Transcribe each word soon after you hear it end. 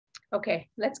Okay,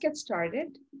 let's get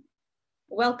started.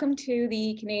 Welcome to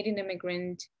the Canadian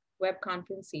Immigrant web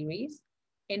conference series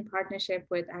in partnership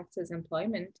with ACCES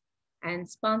Employment and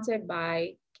sponsored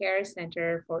by CARE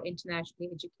Center for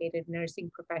Internationally Educated Nursing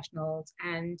Professionals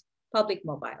and Public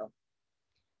Mobile.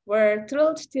 We're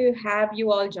thrilled to have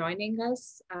you all joining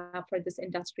us for this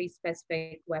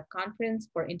industry-specific web conference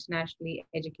for internationally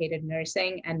educated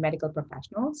nursing and medical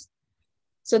professionals.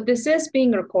 So this is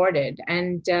being recorded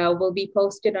and will be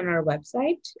posted on our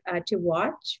website to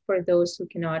watch for those who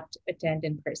cannot attend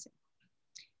in person.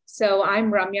 So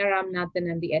I'm Ramya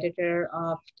Ramnathan, I'm the editor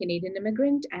of Canadian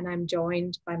Immigrant, and I'm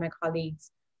joined by my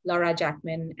colleagues, Laura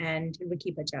Jackman and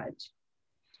Ricky Bajaj.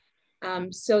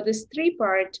 So this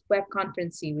three-part web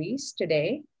conference series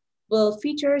today will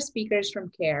feature speakers from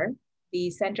CARE,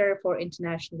 the Center for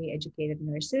Internationally Educated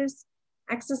Nurses,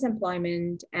 ACCES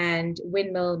Employment, and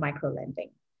Windmill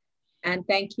Microlending. And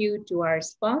thank you to our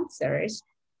sponsors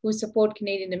who support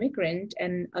Canadian Immigrant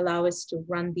and allow us to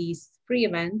run these free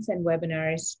events and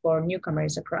webinars for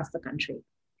newcomers across the country.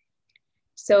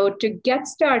 So to get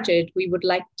started, we would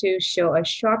like to show a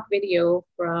short video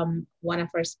from one of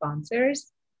our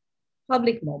sponsors,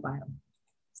 Public Mobile.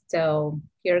 So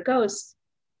here it goes.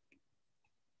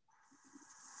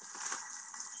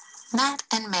 Matt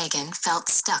and Meghan felt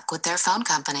stuck with their phone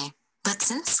company, but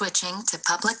since switching to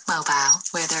Public Mobile,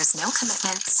 where there's no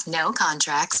commitments, no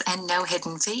contracts, and no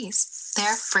hidden fees,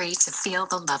 they're free to feel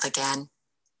the love again.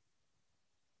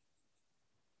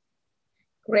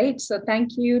 Great, so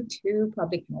thank you to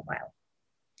Public Mobile.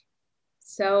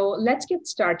 So let's get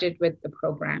started with the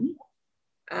program.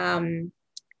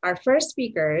 Our first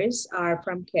speakers are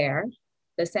from CARE,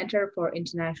 the Center for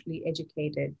Internationally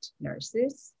Educated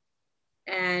Nurses.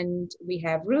 And we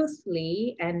have Ruth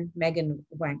Lee and Meghan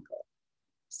Wankel.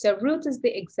 So Ruth is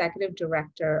the Executive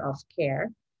Director of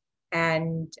CARE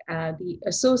and the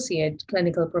Associate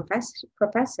Clinical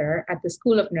Professor at the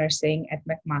School of Nursing at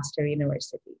McMaster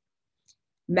University.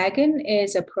 Meghan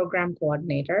is a Program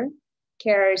Coordinator,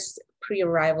 CARE's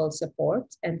Pre-Arrival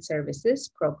Support and Services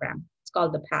Program. It's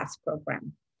called the PASS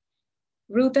program.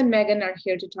 Ruth and Meghan are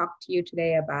here to talk to you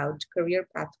today about career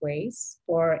pathways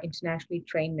for internationally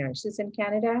trained nurses in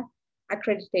Canada,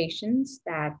 accreditations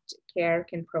that CARE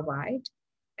can provide,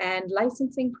 and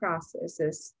licensing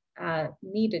processes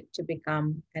needed to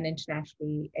become an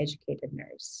internationally educated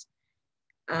nurse.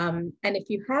 And if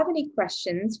you have any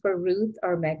questions for Ruth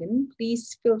or Meghan,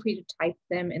 please feel free to type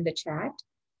them in the chat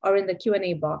or in the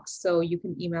Q&A box. So you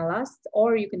can email us,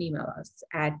 or you can email us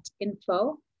at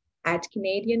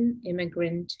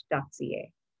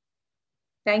info@canadianimmigrant.ca.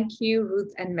 Thank you,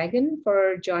 Ruth and Meghan,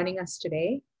 for joining us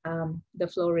today. The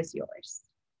floor is yours.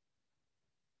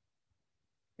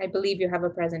 I believe you have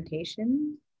a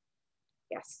presentation.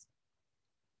 Yes.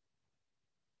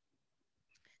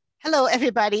 Hello,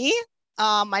 everybody.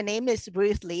 My name is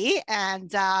Ruth Lee,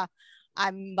 and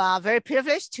I'm very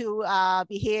privileged to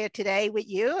be here today with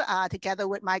you, together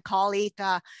with my colleague,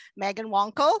 Meghan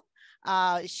Wankel.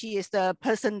 She is the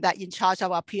person that in charge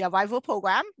of our pre-arrival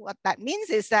program. What that means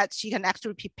is that she can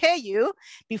actually prepare you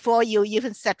before you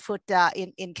even set foot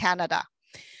in Canada.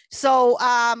 So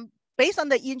based on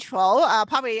the intro,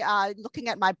 probably looking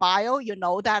at my bio, you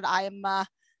know that I am a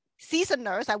seasoned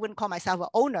nurse. I wouldn't call myself an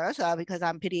old nurse because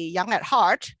I'm pretty young at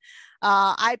heart.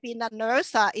 I've been a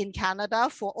nurse in Canada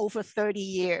for over 30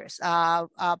 years,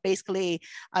 basically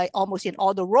almost in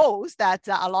all the roles that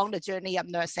along the journey of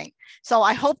nursing. So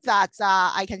I hope that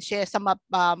I can share some of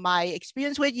my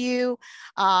experience with you.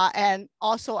 And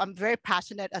also I'm very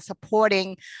passionate at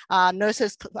supporting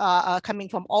nurses coming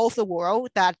from all over the world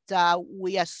that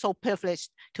we are so privileged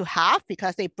to have,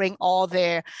 because they bring all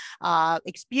their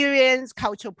experience,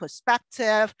 cultural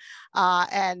perspective,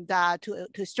 and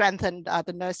to strengthen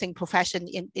the nursing profession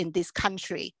in this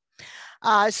country.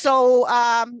 My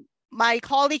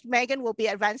colleague Meghan will be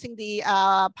advancing the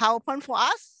PowerPoint for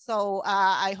us. So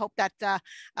I hope that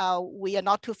we are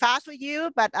not too fast with you,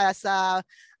 but as the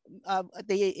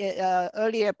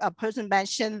earlier person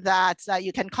mentioned, that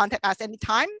you can contact us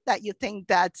anytime that you think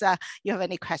that you have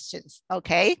any questions.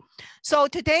 Okay, so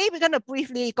today we're going to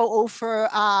briefly go over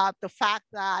the fact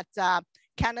that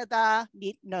Canada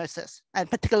needs nurses,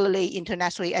 and particularly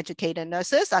internationally educated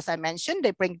nurses. As I mentioned,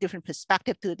 they bring different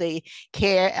perspective to the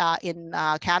care in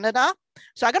Canada.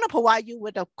 So I'm going to provide you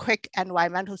with a quick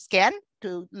environmental scan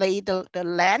to lay the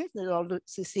land, to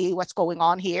see what's going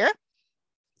on here,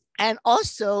 and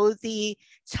also the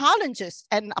challenges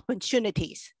and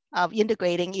opportunities of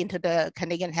integrating into the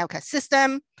Canadian healthcare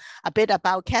system, a bit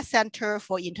about care center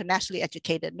for internationally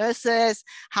educated nurses,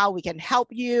 how we can help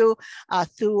you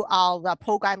through our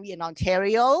program in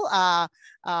Ontario.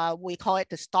 We call it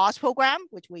the STARS program,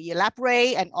 which we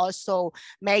elaborate, and also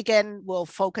Meghan will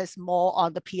focus more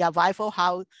on the PR Vital,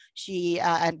 how she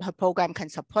and her program can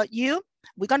support you.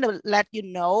 We're going to let you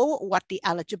know what the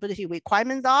eligibility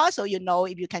requirements are, so you know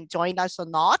if you can join us or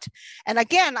not. And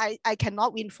again, I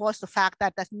cannot reinforce the fact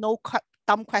that there's no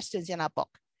dumb questions in our book.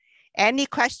 Any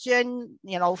question,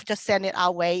 you know, just send it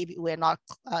our way if we're not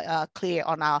clear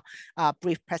on our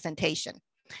brief presentation.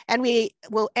 And we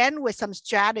will end with some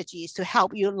strategies to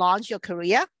help you launch your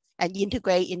career and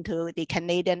integrate into the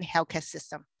Canadian healthcare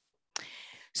system.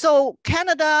 So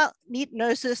Canada needs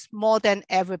nurses more than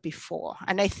ever before.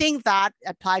 And I think that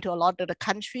applies to a lot of the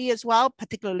country as well,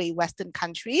 particularly Western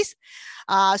countries.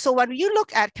 So when you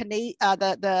look at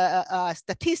the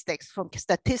statistics from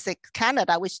Statistics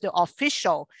Canada, which is the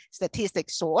official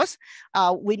statistics source,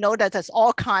 we know that there's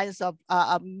all kinds of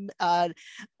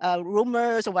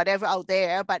rumors or whatever out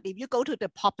there, but if you go to the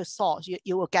proper source,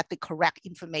 you will get the correct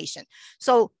information.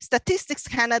 So Statistics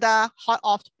Canada, hot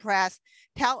off the press,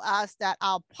 tell us that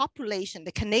our population,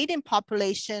 the Canadian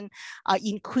population, are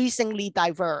increasingly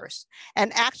diverse.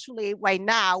 And actually right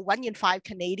now, 1 in 5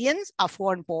 Canadians are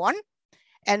foreign born.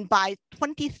 And by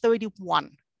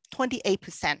 2031,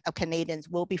 28% of Canadians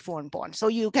will be foreign born. So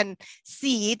you can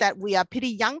see that we are a pretty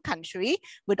young country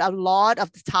with a lot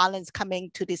of the talents coming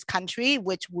to this country,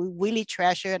 which we really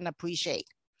treasure and appreciate.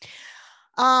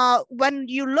 When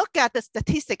you look at the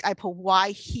statistic I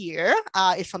provide here,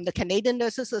 it's from the Canadian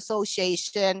Nurses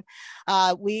Association.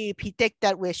 We predict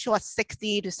that we're short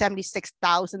 60 to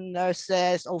 76,000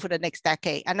 nurses over the next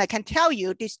decade. And I can tell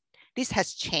you this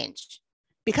has changed,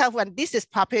 because when this is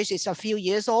published, it's a few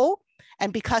years old.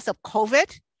 And because of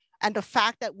COVID and the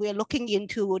fact that we're looking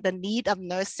into the need of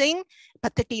nursing,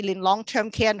 particularly in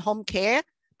long-term care and home care,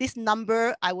 this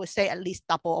number, I would say at least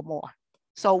double or more.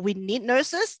 So we need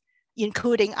nurses,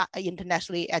 including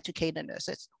internationally educated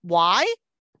nurses. Why?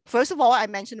 First of all, I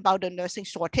mentioned about the nursing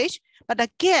shortage, but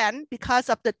again, because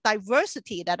of the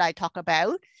diversity that I talk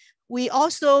about, we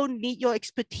also need your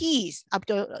expertise of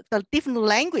the different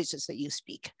languages that you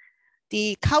speak,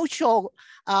 the cultural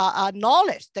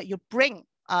knowledge that you bring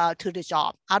to the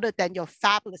job, other than your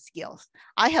fabulous skills.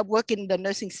 I have worked in the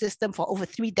nursing system for over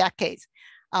 3 decades,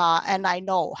 and I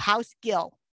know how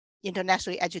skilled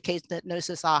internationally educated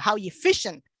nurses are, how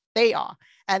efficient they are.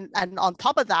 And on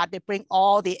top of that, they bring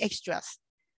all the extras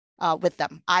with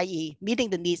them, i.e. meeting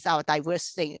the needs of our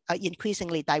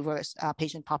increasingly diverse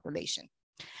patient population.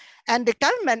 And the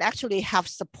government actually have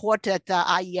supported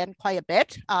IEN quite a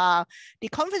bit. The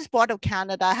Conference Board of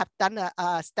Canada have done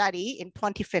a study in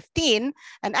 2015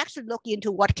 and actually looked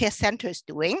into what care centers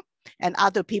doing and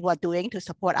other people are doing to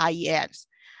support IENs.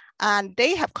 And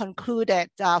they have concluded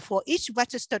for each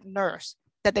registered nurse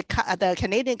that the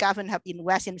Canadian government have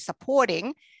invested in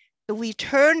supporting, the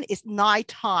return is 9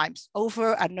 times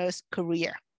over a nurse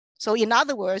career. So in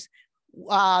other words,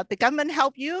 the government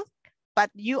help you, but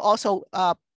you also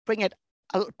bring it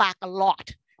back a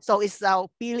lot. So it's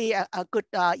really a good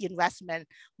investment,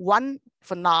 1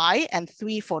 for 9 and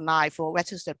 3 for 9 for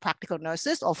registered practical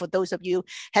nurses, or for those of you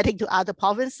heading to other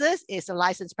provinces, is a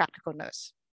licensed practical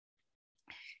nurse.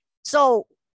 So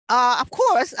of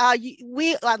course,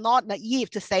 we are not naive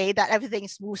to say that everything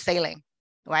is smooth sailing,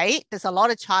 right? There's a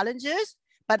lot of challenges,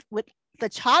 but with the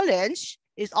challenge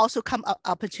is also come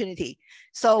opportunity.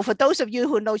 So for those of you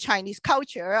who know Chinese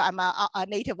culture, I'm a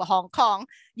native of Hong Kong,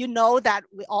 you know that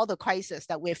with all the crises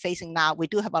that we're facing now, we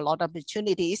do have a lot of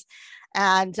opportunities.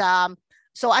 And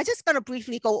so I just gonna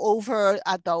briefly go over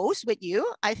those with you.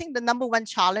 I think the number 1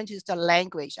 challenge is the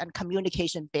language and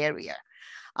communication barrier.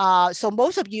 So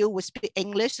most of you will speak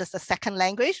English as a second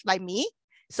language like me.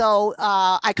 So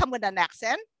I come with an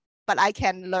accent, but I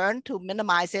can learn to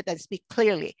minimize it and speak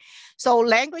clearly. So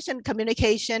language and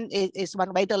communication is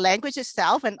one way, the language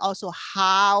itself, and also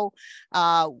how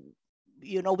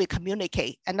we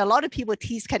communicate. And a lot of people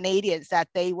tease Canadians that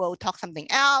they will talk something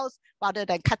else rather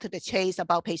than cut to the chase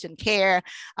about patient care.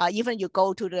 Even you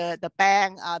go to the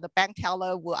bank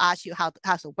teller will ask you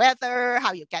how's the weather,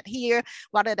 how you get here,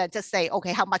 rather than just say,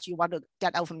 okay, how much you want to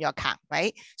get out from your account,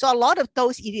 right? So a lot of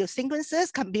those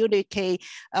idiosyncrasies,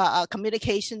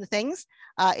 communication things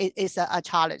is a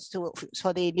challenge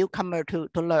for the newcomer to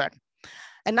learn.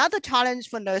 Another challenge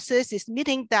for nurses is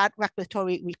meeting that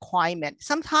regulatory requirement.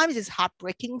 Sometimes it's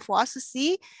heartbreaking for us to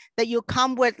see that you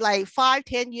come with like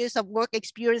 5-10 years of work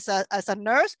experience as a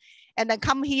nurse, and then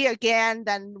come here again,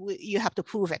 then you have to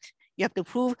prove it. You have to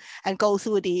prove and go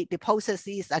through the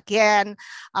processes again,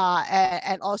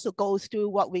 and also go through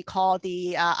what we call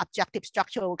the objective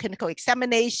structural clinical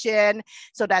examination,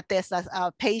 so that there's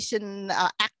a patient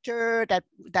actor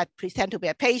that pretend to be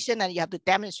a patient, and you have to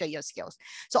demonstrate your skills.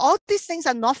 So all these things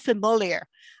are not familiar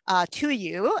to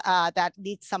you, that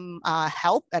need some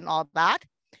help and all that.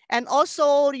 And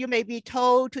also you may be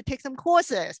told to take some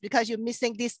courses because you're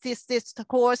missing this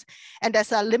course, and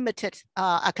there's a limited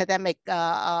academic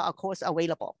course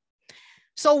available.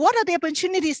 So what are the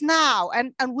opportunities now?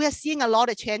 And we're seeing a lot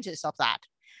of changes of that.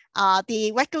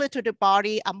 The regulatory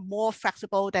body are more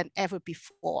flexible than ever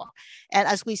before. And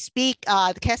as we speak,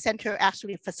 the care center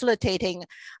actually facilitating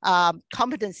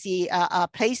competency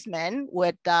placement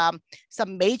with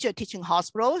some major teaching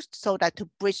hospitals so that to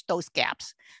bridge those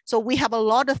gaps. So we have a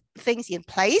lot of things in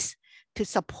place to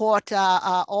support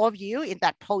all of you in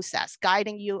that process,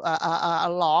 guiding you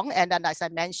along. And then, as I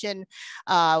mentioned,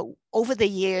 over the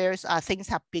years, things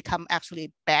have become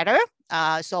actually better.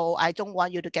 So I don't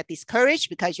want you to get discouraged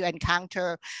because you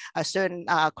encounter a certain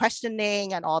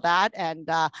questioning and all that, and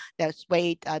there's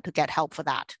way to get help for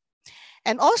that.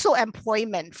 And also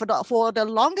employment. For the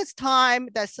longest time,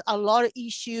 there's a lot of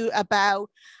issue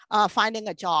about finding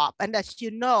a job. And as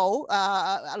you know,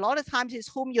 a lot of times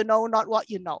it's whom you know, not what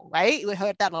you know, right? We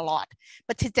heard that a lot.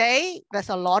 But today, there's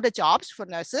a lot of jobs for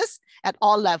nurses at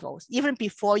all levels. Even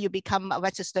before you become a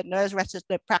registered nurse,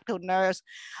 registered practical nurse,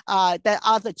 there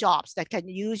are other jobs that can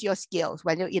use your skills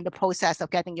when you're in the process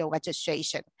of getting your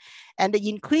registration. And the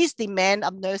increased demand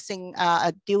of nursing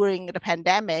during the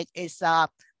pandemic is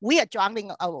we are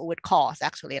juggling with calls,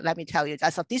 actually. Let me tell you,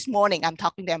 as of this morning, I'm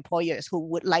talking to employers who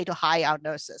would like to hire our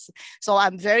nurses. So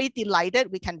I'm very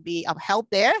delighted we can be of help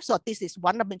there. So this is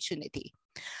one opportunity.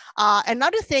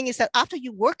 Another thing is that after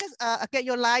you work, get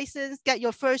your license, get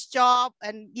your first job,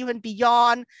 and even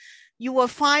beyond, you will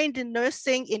find the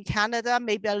nursing in Canada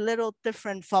maybe a little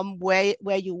different from where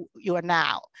you are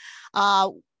now.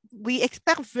 We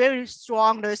expect very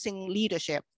strong nursing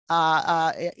leadership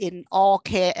in all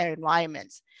care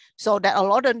environments. So that a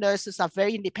lot of nurses are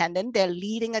very independent. They're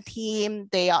leading a team.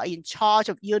 They are in charge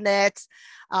of units.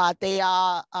 They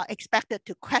are expected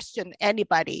to question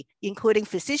anybody, including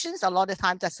physicians. A lot of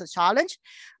times that's a challenge,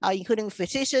 including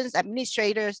physicians,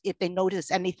 administrators, if they notice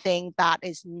anything that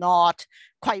is not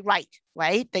quite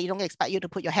right? They don't expect you to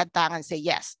put your head down and say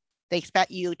yes. They expect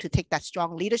you to take that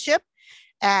strong leadership.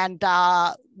 And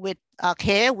with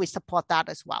care, we support that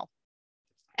as well.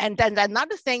 And then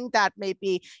another thing that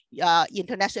maybe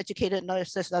international educated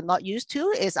nurses are not used to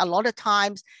is a lot of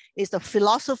times is the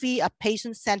philosophy of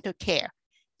patient-centered care.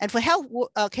 And for health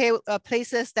care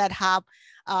places that have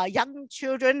young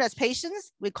children as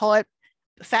patients, we call it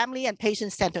family and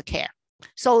patient-centered care.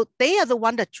 So they are the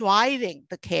one that driving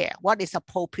the care, what is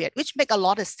appropriate, which make a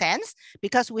lot of sense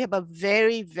because we have a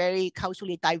very, very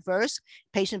culturally diverse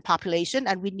patient population,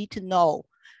 and we need to know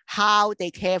how they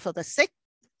care for the sick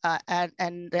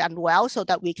and the unwell so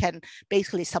that we can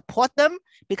basically support them,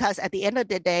 because at the end of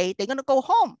the day, they're going to go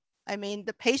home. I mean,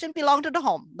 the patient belong to the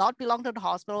home, not belong to the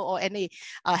hospital or any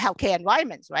healthcare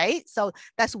environments, right? So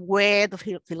that's where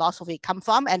the philosophy come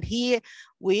from. And here,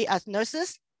 we as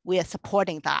nurses, we are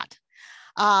supporting that.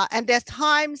 And there's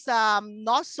times,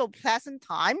 not so pleasant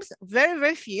times, very,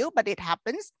 very few, but it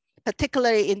happens,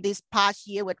 particularly in this past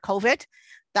year with COVID,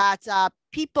 that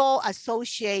people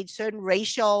associate certain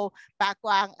racial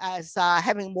background as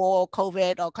having more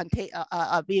COVID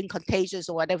or being contagious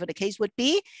or whatever the case would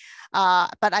be.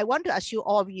 But I want to assure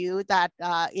all of you that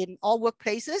in all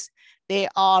workplaces, there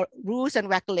are rules and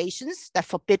regulations that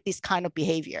forbid this kind of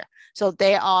behavior. So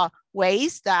there are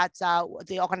ways that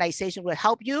the organization will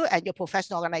help you, and your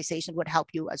professional organization would help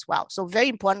you as well. So very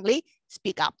importantly,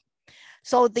 speak up.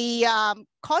 So the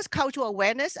cross-cultural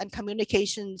awareness and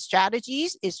communication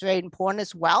strategies is very important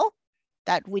as well,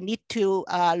 that we need to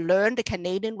learn the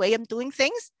Canadian way of doing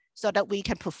things so that we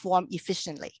can perform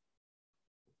efficiently.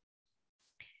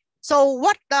 So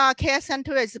what Care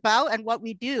Center is about and what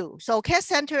we do. So Care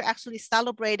Center actually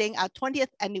celebrating our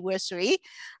 20th anniversary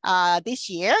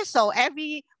this year. So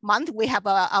every month we have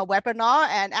a webinar,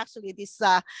 and actually this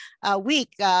week,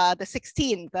 the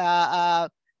 16th,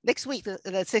 next week, the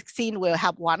 16th, we'll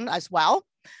have one as well.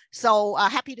 So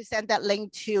happy to send that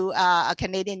link to a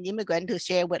Canadian immigrant to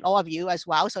share with all of you as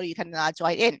well, so you can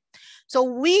join in. So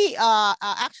we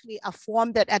actually are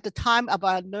formed at the time of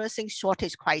a nursing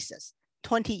shortage crisis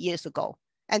 20 years ago.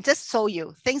 And just so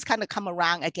you, things kind of come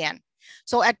around again.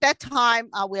 So at that time,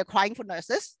 we are crying for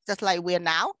nurses, just like we are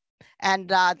now. And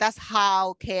that's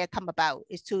how CARE come about,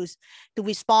 is to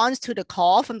respond to the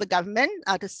call from the government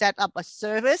to set up a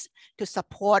service to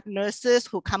support nurses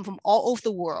who come from all over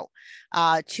the world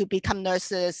to become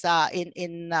nurses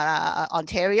in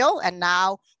Ontario. And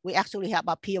now we actually have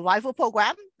a pre-arrival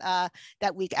program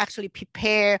that we actually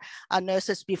prepare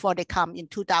nurses before they come in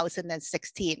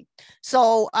 2016.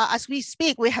 So as we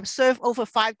speak, we have served over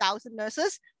 5,000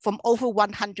 nurses from over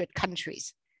 100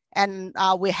 countries. And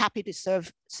we're happy to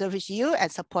service you and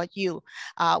support you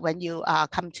when you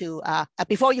come to,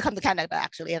 before you come to Canada,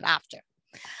 actually, and after.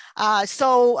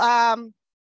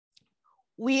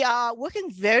 We are working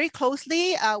very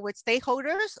closely with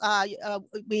stakeholders.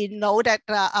 We know that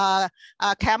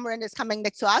Cameron is coming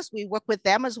next to us. We work with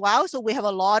them as well. So we have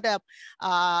a lot of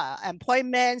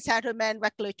employment, settlement,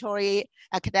 regulatory,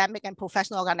 academic, and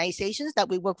professional organizations that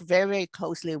we work very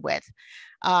closely with.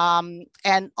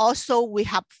 And also we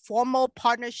have formal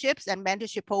partnerships and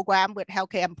mentorship program with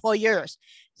healthcare employers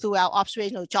through our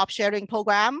operational job sharing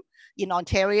program in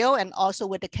Ontario, and also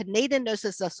with the Canadian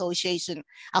Nurses Association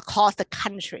across the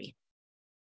country.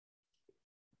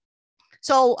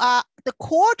 So the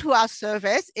core to our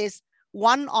service is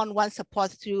one-on-one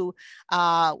support through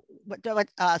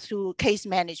case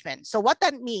management. So what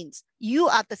that means, you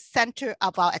are the center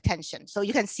of our attention. So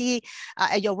you can see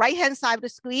at your right-hand side of the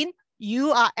screen,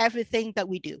 you are everything that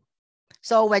we do.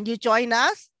 So when you join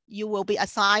us, you will be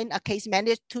assigned a case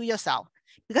manager to yourself,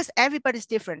 because everybody's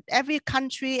different. Every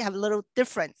country have a little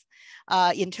difference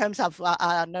in terms of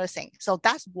nursing. So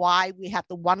that's why we have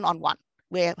the one-on-one.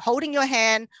 We're holding your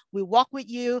hand, we walk with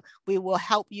you, we will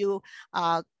help you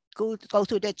go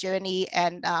through the journey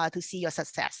and to see your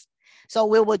success. So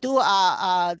we will do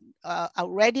a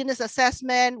readiness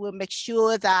assessment. We'll make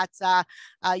sure that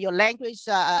your language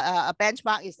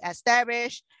benchmark is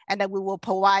established, and then we will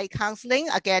provide counseling,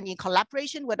 again, in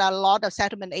collaboration with a lot of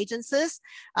settlement agencies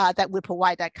that will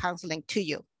provide that counseling to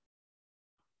you.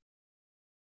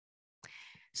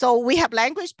 So we have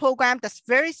language program that's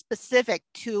very specific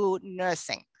to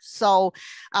nursing. So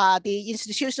the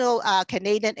institutional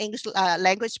Canadian English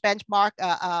language benchmark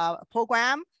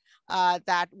program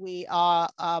that we are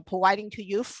providing to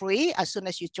you free as soon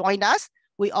as you join us.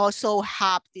 We also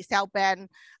have the Southbound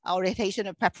orientation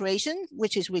and preparation,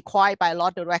 which is required by a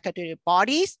lot of regulatory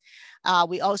bodies.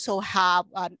 We also have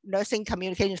Nursing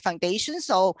Communication Foundation,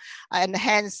 so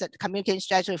enhanced communication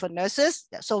strategy for nurses.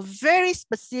 So very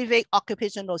specific,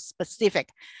 occupational specific,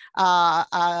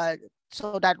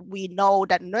 so that we know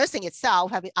that nursing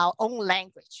itself have our own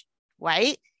language,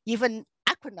 right? Even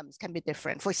acronyms can be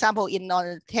different. For example, in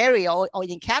Ontario or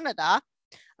in Canada,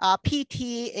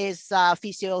 PT is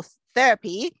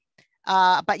physiotherapy,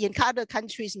 but in other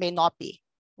countries may not be,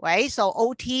 right? So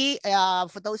OT,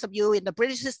 for those of you in the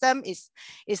British system, is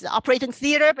the operating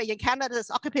theater, but in Canada,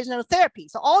 it's occupational therapy.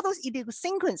 So all those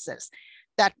idiosyncrasies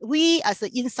that we as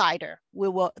an insider, we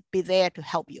will be there to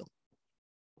help you.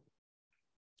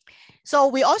 So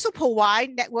we also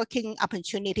provide networking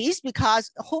opportunities,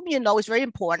 because whom you know is very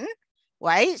important,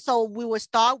 right? So we will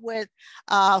start with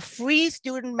free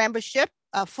student membership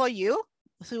for you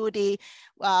through the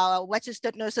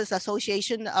Registered Nurses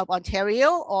Association of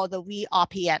Ontario, or the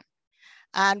VRPN.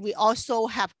 And we also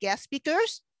have guest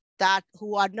speakers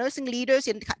who are nursing leaders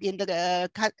in the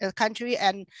country,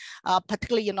 and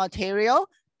particularly in Ontario,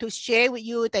 to share with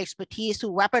you the expertise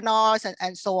through webinars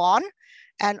and so on.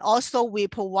 And also we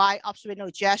provide optional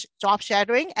job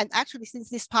shadowing. And actually since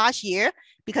this past year,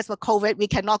 because of COVID, we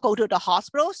cannot go to the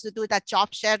hospitals to do that job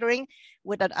shadowing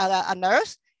with a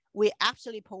nurse. We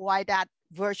actually provide that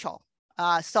virtual.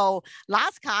 So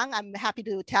last count, I'm happy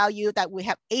to tell you that we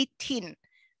have 18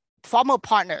 formal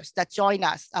partners that join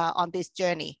us on this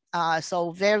journey.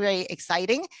 So very, very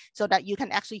exciting, so that you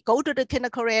can actually go to the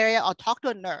clinical area or talk to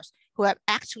a nurse who have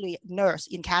actually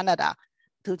nursed in Canada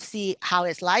to see how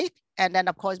it's like. And then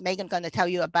of course, Meghan going to tell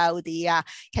you about the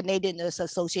Canadian Nurse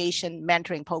Association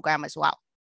mentoring program as well.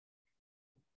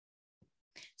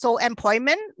 So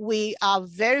employment, we are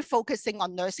very focusing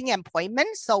on nursing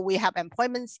employment. So we have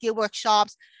employment skill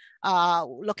workshops,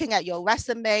 looking at your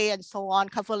resume and so on,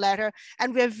 cover letter.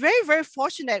 And we're very, very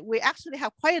fortunate. We actually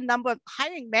have quite a number of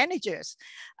hiring managers.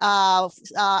 A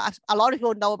lot of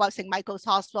people know about St. Michael's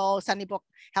Hospital, Sunnybrook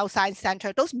Health Science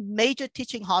Center, those major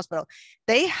teaching hospitals.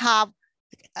 They have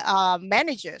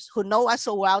managers who know us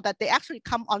so well that they actually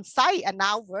come on site and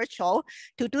now virtual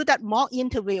to do that mock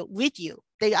interview with you.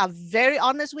 They are very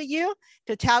honest with you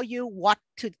to tell you what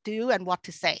to do and what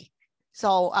to say.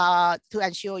 So to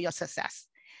ensure your success.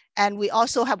 And we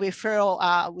also have referral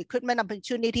recruitment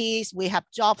opportunities. We have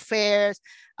job fairs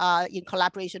in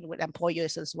collaboration with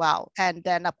employers as well. And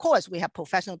then of course, we have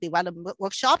professional development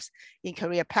workshops in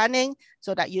career planning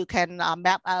so that you can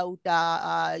map out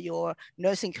your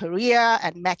nursing career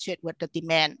and match it with the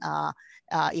demand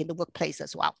in the workplace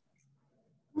as well.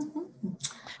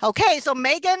 Okay, so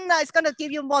Megan is going to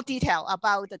give you more detail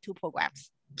about the two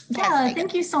programs. Yeah,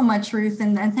 thank you so much, Ruth,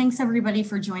 and thanks everybody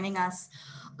for joining us.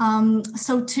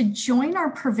 So to join our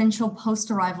provincial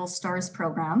post-arrival STARS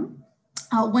program,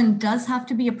 one does have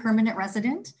to be a permanent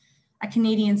resident, a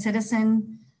Canadian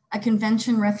citizen, a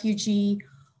convention refugee,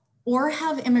 or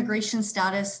have immigration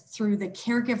status through the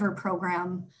caregiver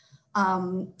program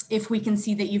if we can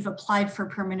see that you've applied for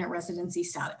permanent residency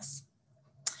status.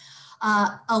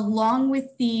 Along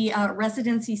with the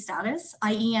residency status,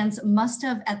 IENs must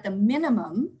have at the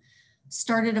minimum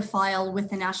started a file with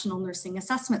the National Nursing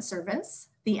Assessment Service,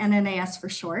 the NNAS for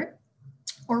short,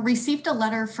 or received a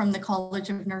letter from the College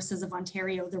of Nurses of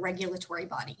Ontario, the regulatory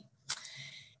body.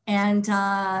 And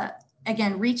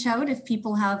again, reach out if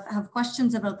people have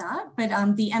questions about that, but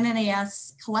the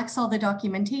NNAS collects all the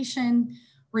documentation,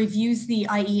 reviews the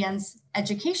IEN's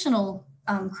educational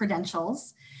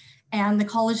credentials, and the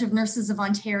College of Nurses of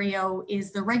Ontario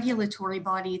is the regulatory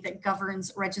body that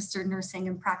governs registered nursing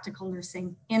and practical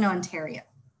nursing in Ontario.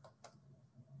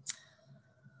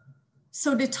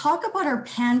 So to talk about our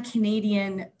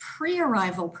Pan-Canadian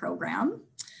pre-arrival program,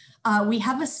 we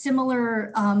have a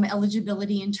similar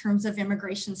eligibility in terms of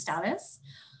immigration status.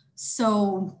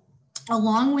 So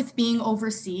along with being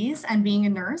overseas and being a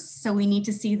nurse, so we need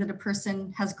to see that a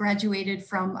person has graduated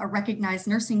from a recognized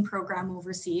nursing program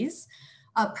overseas,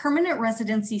 permanent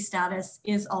residency status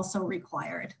is also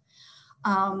required.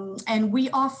 And we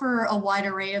offer a wide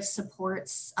array of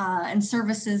supports and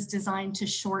services designed to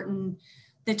shorten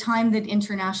the time that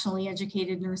internationally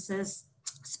educated nurses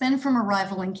spend from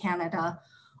arrival in Canada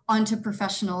onto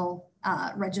professional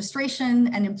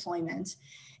registration and employment.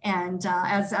 And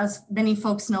as many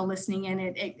folks know listening in,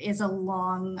 it is a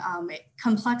long,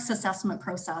 complex assessment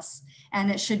process,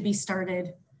 and it should be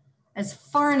started as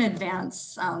far in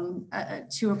advance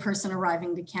to a person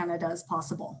arriving to Canada as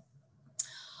possible.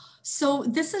 So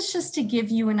this is just to give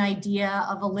you an idea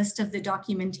of a list of the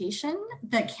documentation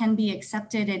that can be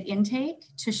accepted at intake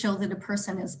to show that a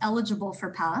person is eligible for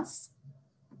PASS.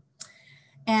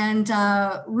 And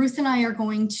Ruth and I are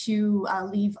going to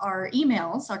leave our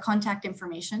emails, our contact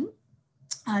information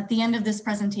at the end of this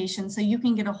presentation, so you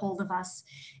can get a hold of us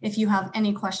if you have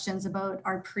any questions about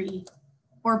our pre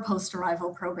or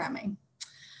post-arrival programming.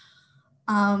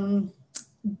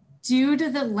 Due to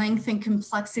the length and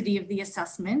complexity of the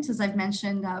assessment, as I've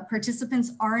mentioned,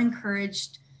 participants are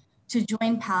encouraged to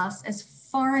join PASS as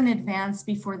far in advance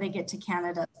before they get to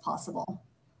Canada as possible.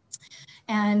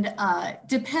 And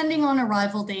depending on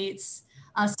arrival dates,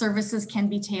 services can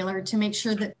be tailored to make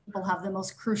sure that people have the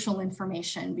most crucial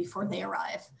information before they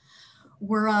arrive.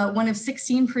 We're one of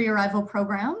 16 pre-arrival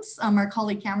programs. Our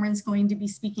colleague Cameron's going to be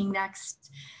speaking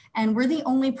next. And we're the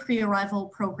only pre-arrival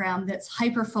program that's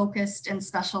hyper-focused and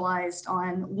specialized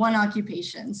on one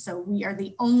occupation. So we are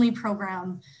the only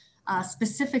program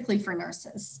specifically for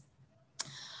nurses.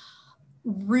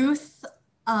 Ruth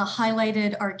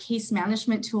highlighted our case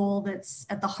management tool that's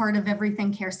at the heart of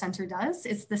everything Care Center does.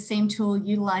 It's the same tool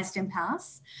utilized in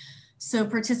PASS. So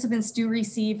participants do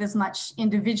receive as much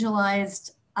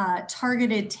individualized,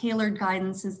 targeted, tailored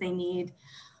guidance as they need,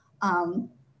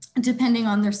 depending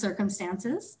on their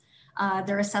circumstances,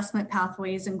 their assessment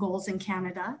pathways and goals in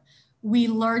Canada. We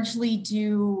largely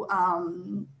do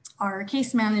our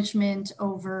case management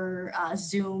over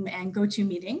Zoom and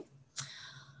GoToMeeting.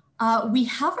 We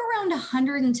have around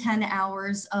 110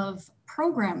 hours of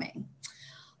programming.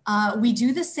 We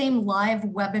do the same live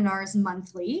webinars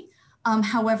monthly.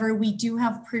 However, we do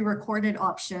have pre-recorded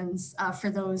options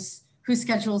for those whose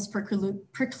schedules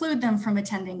preclude them from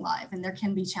attending live, and there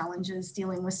can be challenges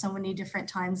dealing with so many different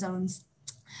time zones.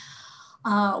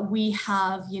 We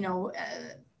have,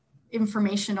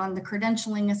 information on the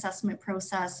credentialing assessment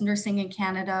process, nursing in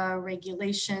Canada,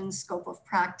 regulations, scope of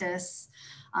practice,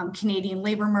 Canadian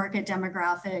labor market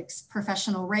demographics,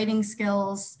 professional writing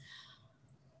skills.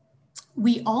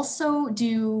 We also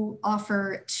do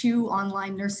offer 2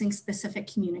 online nursing specific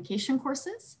communication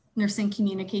courses, Nursing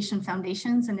Communication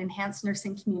Foundations and Enhanced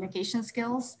Nursing Communication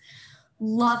Skills.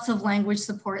 Lots of language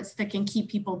supports that can keep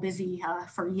people busy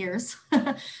for years.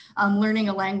 Learning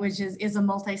a language is a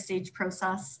multi-stage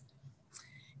process.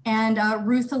 And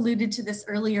Ruth alluded to this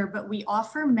earlier, but we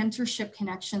offer mentorship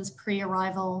connections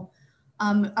pre-arrival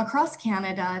across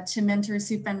Canada to mentors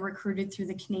who've been recruited through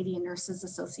the Canadian Nurses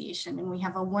Association. And we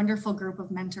have a wonderful group of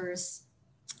mentors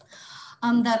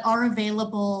that are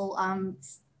available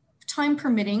time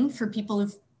permitting for people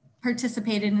who've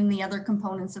participated in the other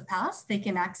components of PASS. They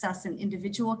can access an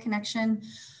individual connection,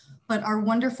 but our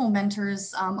wonderful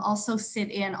mentors also sit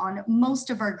in on most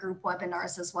of our group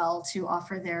webinars as well to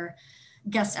offer their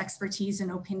guest expertise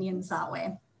and opinions that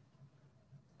way.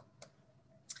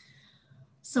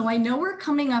 So I know we're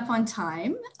coming up on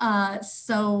time.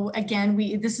 So again,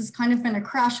 this has kind of been a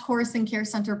crash course in care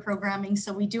center programming.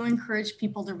 So we do encourage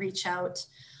people to reach out.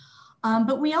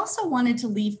 But we also wanted to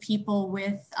leave people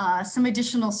with some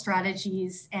additional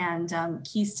strategies and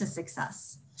keys to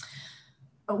success.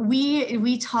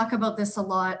 We talk about this a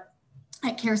lot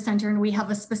at Care Center, and we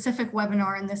have a specific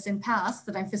webinar in this in PASS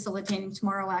that I'm facilitating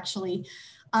tomorrow actually,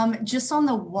 just on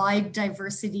the wide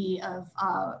diversity of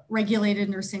regulated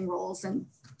nursing roles and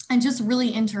just really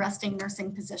interesting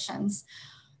nursing positions.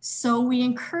 So we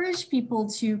encourage people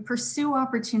to pursue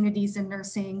opportunities in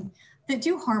nursing that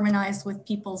do harmonize with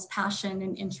people's passion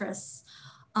and interests.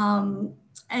 And,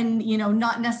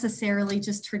 not necessarily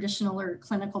just traditional or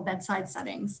clinical bedside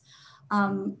settings.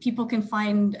 People can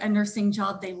find a nursing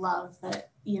job they love that,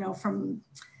 from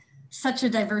such a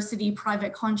diversity: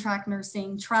 private contract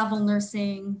nursing, travel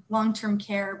nursing, long-term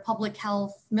care, public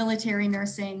health, military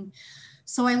nursing.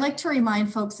 So I like to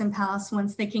remind folks in PASS,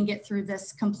 once they can get through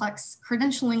this complex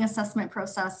credentialing assessment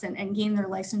process and gain their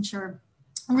licensure,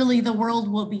 really the world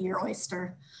will be your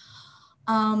oyster.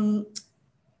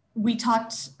 We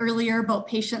talked earlier about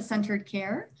patient-centered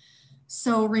care.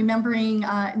 So remembering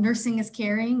nursing is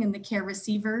caring, and the care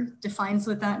receiver defines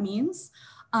what that means.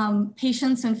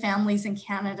 Patients and families in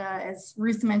Canada, as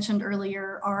Ruth mentioned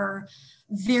earlier, are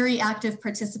very active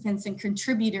participants and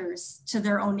contributors to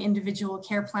their own individual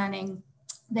care planning.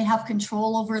 They have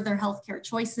control over their healthcare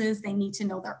choices. They need to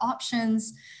know their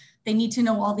options. They need to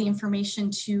know all the information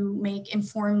to make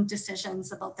informed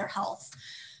decisions about their health.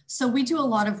 So we do a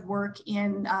lot of work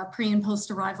in pre and post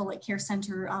arrival at Care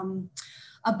Center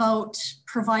about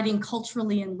providing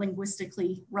culturally and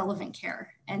linguistically relevant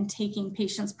care and taking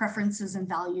patients' preferences and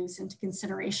values into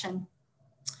consideration.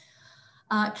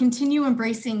 Continue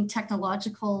embracing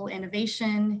technological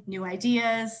innovation, new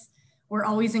ideas. We're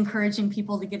always encouraging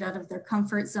people to get out of their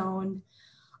comfort zone.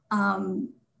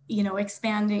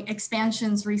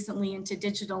 Expansions recently into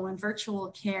digital and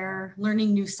virtual care,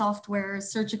 learning new softwares,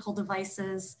 surgical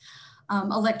devices,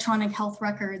 electronic health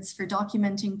records for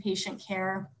documenting patient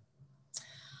care.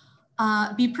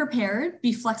 Be prepared,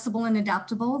 be flexible and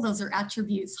adaptable. Those are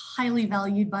attributes highly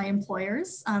valued by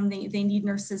employers. They need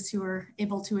nurses who are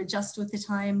able to adjust with the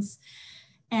times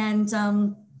and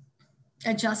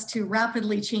adjust to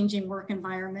rapidly changing work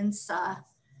environments.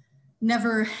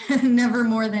 Never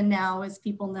more than now, as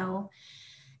people know.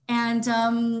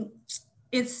 And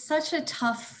it's such a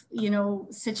tough,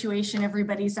 situation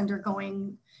everybody's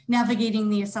undergoing, navigating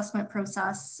the assessment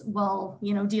process while,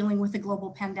 dealing with a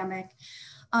global pandemic.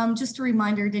 Just a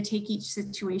reminder to take each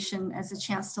situation as a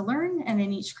chance to learn, and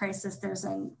in each crisis there's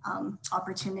an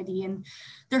opportunity. And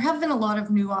there have been a lot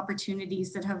of new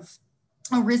opportunities that have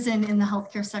arisen in the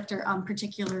healthcare sector,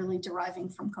 particularly deriving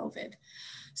from COVID.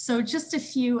 So just a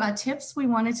few tips we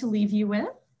wanted to leave you with.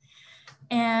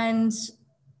 And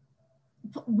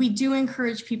we do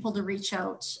encourage people to reach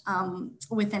out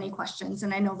with any questions.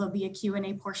 And I know there'll be a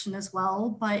Q&A portion as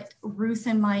well, but Ruth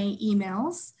and my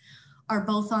emails are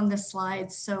both on the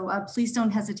slides. So please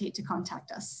don't hesitate to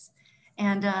contact us.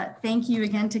 And thank you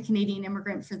again to Canadian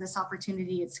Immigrant for this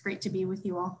opportunity. It's great to be with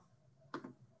you all.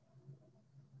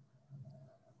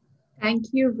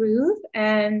 Thank you, Ruth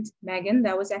and Meghan.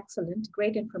 That was excellent.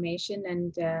 Great information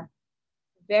and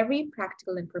very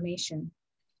practical information.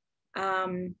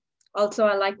 Also,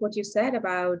 I like what you said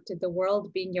about the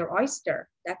world being your oyster.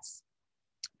 That's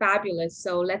fabulous.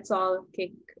 So let's all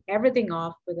kick everything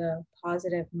off with a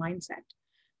positive mindset.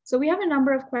 So we have a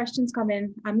number of questions come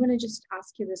in. I'm going to just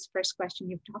ask you this first question.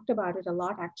 You've talked about it a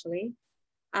lot, actually.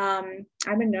 I'm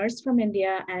a nurse from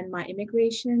India, and my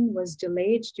immigration was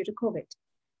delayed due to COVID.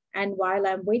 And while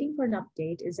I'm waiting for an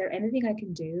update, is there anything I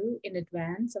can do in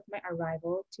advance of my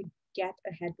arrival to get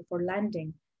ahead before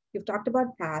landing? You've talked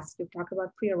about PASS, you've talked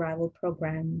about pre-arrival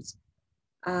programs,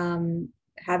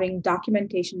 having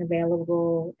documentation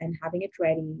available and having it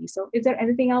ready. So is there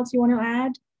anything else you want to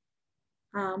add?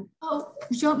 Oh,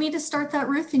 do you want me to start that,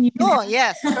 Ruth? And you can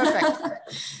yes,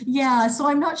 perfect. Yeah, so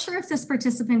I'm not sure if this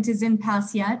participant is in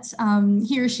PASS yet.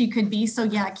 He or she could be. So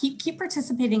yeah, keep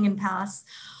participating in PASS.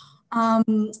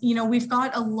 We've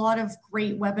got a lot of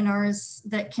great webinars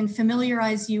that can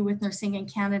familiarize you with nursing in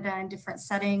Canada in different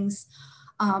settings.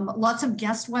 lots of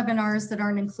guest webinars that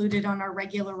aren't included on our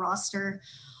regular roster.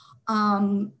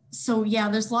 So yeah,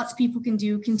 there's lots people can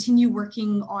do, continue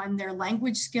working on their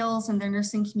language skills and their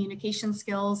nursing communication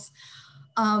skills.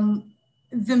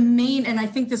 The main, and I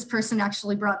think this person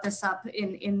actually brought this up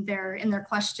in their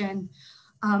question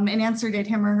and answered it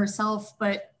him or herself,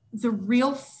 but the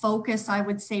real focus, I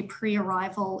would say,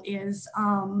 pre-arrival is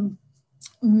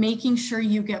making sure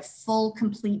you get full,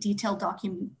 complete, detailed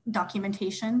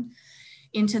documentation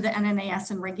into the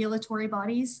NNAS and regulatory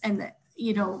bodies. And,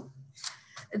 you know,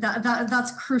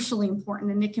 that's crucially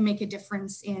important, and it can make a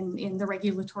difference in the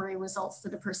regulatory results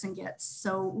that a person gets.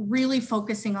 So really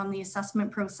focusing on the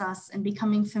assessment process and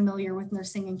becoming familiar with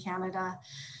nursing in Canada.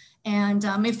 And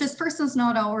if this person's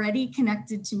not already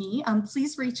connected to me,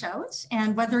 please reach out.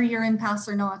 And whether you're in PASS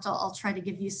or not, I'll try to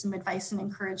give you some advice and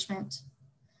encouragement.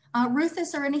 Ruth,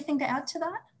 is there anything to add to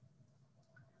that?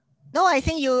 No, I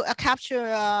think you capture,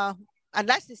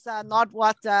 unless it's not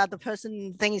what the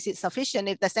person thinks is sufficient.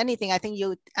 If there's anything, I think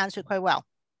you answered quite well.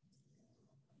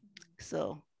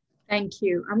 So. Thank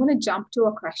you. I'm going to jump to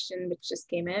a question which just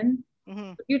came in.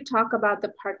 Mm-hmm. You talk about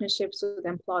the partnerships with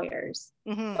employers.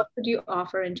 Mm-hmm. What would you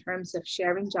offer in terms of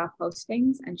sharing job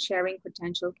postings and sharing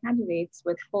potential candidates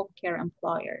with home care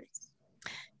employers?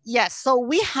 Yes, so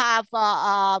we have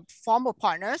formal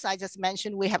partners. I just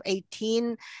mentioned we have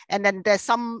 18, and then there's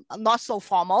some not so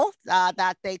formal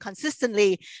that they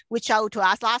consistently reach out to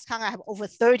us. Last time I have over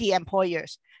 30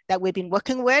 employers that we've been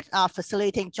working with,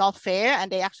 facilitating job fair,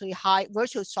 and they actually hire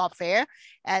virtual job fair,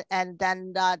 and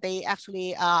then they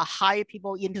actually hire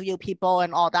people, interview people,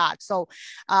 and all that. So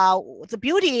the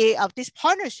beauty of this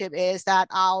partnership is that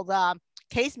our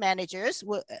case managers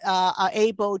are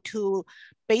able to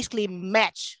basically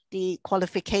match the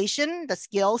qualification, the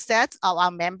skill sets of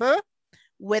our member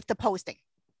with the posting.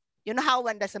 You know how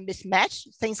when there's a mismatch,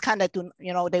 things kind of do,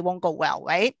 you know, they won't go well,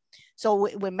 right? So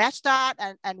we match that,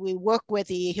 and we work with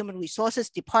the human resources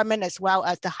department as well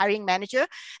as the hiring manager.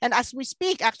 And as we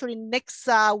speak, actually next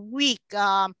week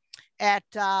at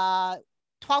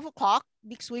 12 o'clock,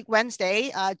 next week,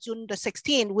 Wednesday, June the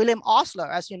 16th, William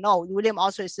Osler, as you know, William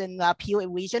Osler is in POA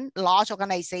region, large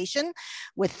organization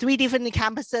with 3 different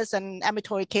campuses and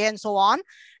ambulatory care and so on.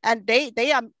 And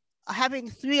they are having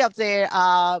 3 of their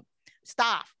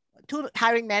staff, 2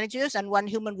 hiring managers and 1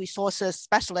 human resources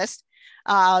specialist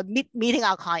meeting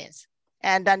our clients.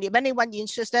 And then if anyone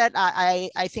interested,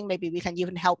 I think maybe we can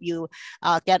even help you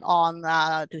get on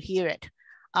to hear it.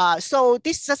 So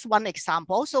this is just one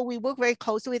example. So we work very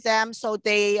closely with them. So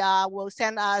they will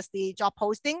send us the job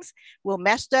postings, we'll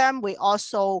match them. We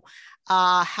also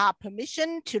have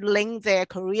permission to link their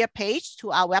career page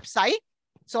to our website.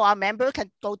 So our member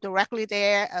can go directly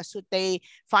there should they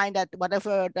find that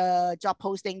whatever the job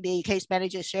posting the case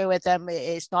manager share with them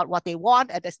is not what they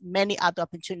want, and there's many other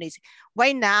opportunities.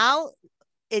 Right now,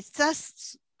 it's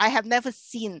just, I have never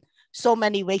seen so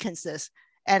many vacancies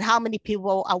and how many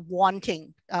people are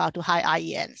wanting to hire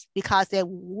IENs, because they're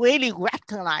really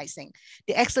recognizing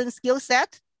the excellent skill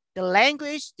set, the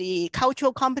language, the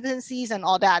cultural competencies, and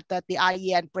all that that the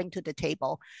IEN bring to the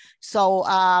table. So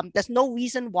there's no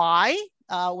reason why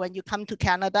when you come to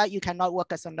Canada, you cannot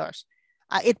work as a nurse.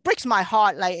 It breaks my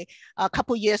heart. Like a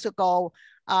couple years ago,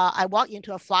 I walked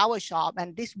into a flower shop,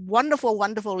 and this wonderful,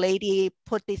 wonderful lady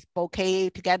put this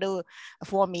bouquet together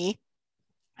for me.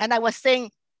 And I was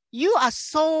saying, you are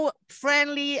so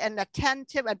friendly and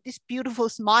attentive, and this beautiful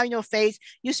smile on your face.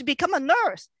 You should become a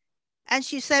nurse. And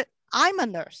she said, I'm a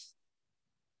nurse.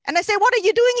 And I said, what are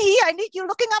you doing here? I need you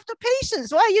looking after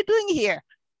patients. What are you doing here?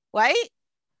 Right?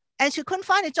 And she couldn't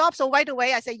find a job. So right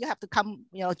away, I said, you have to come,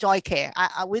 you know, Joy Care.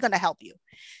 We're going to help you.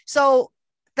 So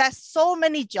there's so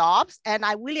many jobs. And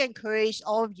I really encourage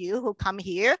all of you who come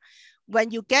here, when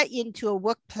you get into a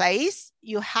workplace,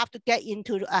 you have to get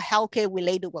into a healthcare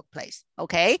related workplace,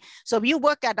 okay? So if you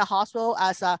work at the hospital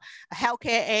as a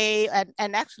healthcare aide,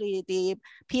 and actually the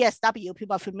PSW,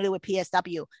 people are familiar with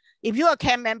PSW. If you're a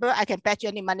care member, I can bet you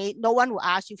any money, no one will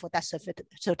ask you for that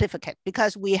certificate,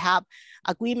 because we have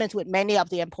agreements with many of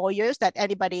the employers that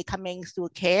anybody coming through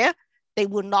care, they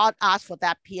will not ask for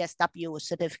that PSW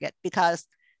certificate, because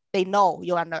they know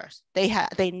you're a nurse.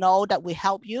 They know that we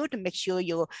help you to make sure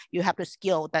you have the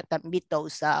skill that meet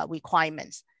those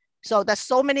requirements. So there's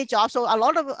so many jobs. So a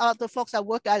lot of the folks that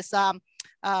work as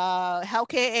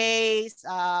healthcare aides,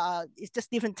 it's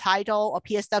just different title, or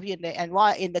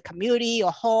PSW in the community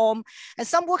or home, and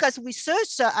some work as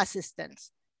research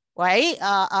assistants, right?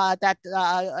 That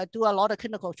do a lot of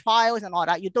clinical trials and all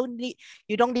that. You don't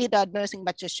need a nursing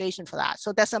registration for that.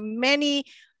 So there's a many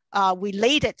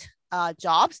related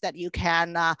jobs that you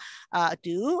can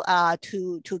do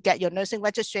to get your nursing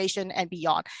registration and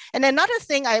beyond. And another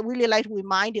thing I really like to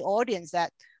remind the audience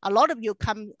that a lot of you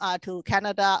come to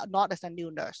Canada not as a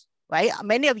new nurse, right?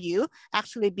 Many of you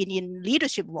actually been in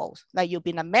leadership roles, like you've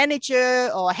been a manager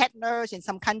or a head nurse in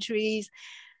some countries.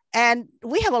 And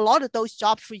we have a lot of those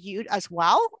jobs for you as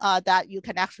well, that you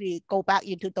can actually go back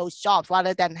into those jobs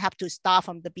rather than have to start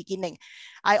from the beginning.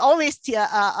 I always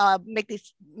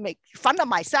make fun of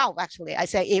myself, actually. I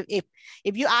say,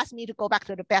 if you ask me to go back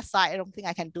to the bedside, I don't think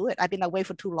I can do it. I've been away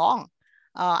for too long.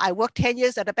 I worked 10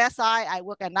 years at the bedside. I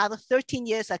worked another 13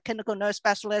 years as a clinical nurse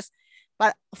specialist.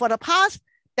 But for the past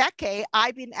decade,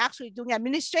 I've been actually doing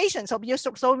administration. So if you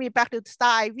throw me back to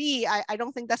Star IV, I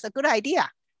don't think that's a good idea.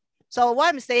 So what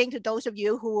I'm saying to those of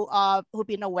you who've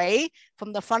been away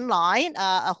from the front line,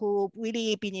 who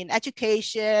really been in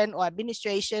education or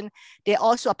administration, there are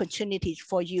also opportunities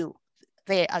for you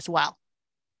there as well.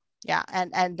 Yeah,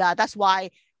 and that's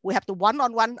why we have the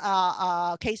one-on-one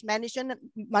case management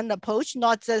approach,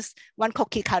 not just one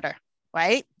cookie cutter,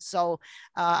 right? So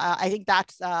I think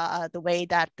that's the way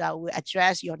that we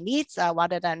address your needs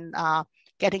rather than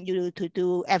getting you to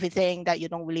do everything that you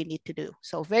don't really need to do.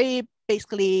 So very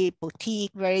basically boutique,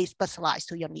 very specialized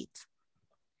to your needs.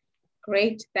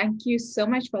 Great, thank you so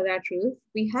much for that, Ruth.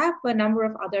 We have a number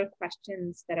of other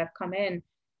questions that have come in.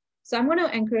 So I'm going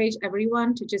to encourage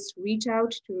everyone to just reach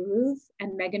out to Ruth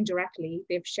and Meghan directly.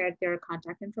 They've shared their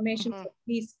contact information, so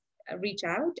please reach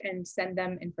out and send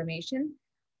them information,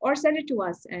 or send it to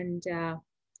us and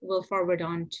we'll forward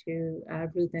on to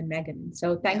Ruth and Meghan.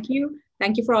 So thank you.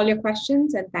 Thank you for all your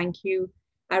questions, and thank you,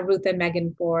 Ruth and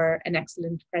Meghan, for an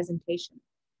excellent presentation.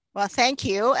 Well, thank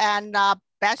you, and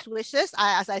best wishes.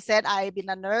 As I said, I've been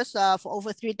a nurse for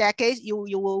over 3 decades. You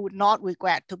will not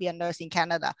regret to be a nurse in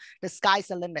Canada. The sky's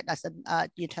the limit as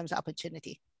in terms of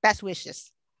opportunity. Best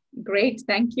wishes. Great,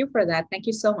 thank you for that. Thank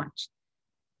you so much.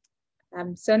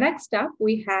 So next up,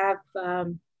 we have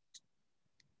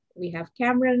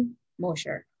Cameron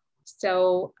Moser.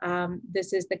 So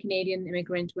this is the Canadian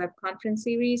Immigrant Web Conference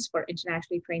Series for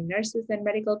internationally trained nurses and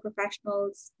medical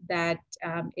professionals that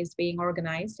is being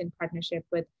organized in partnership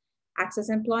with ACCESS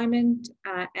Employment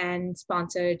and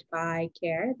sponsored by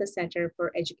CARE, the Center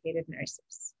for Educated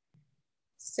Nurses.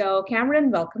 So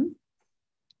Cameron, welcome.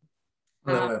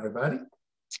 Hello, everybody.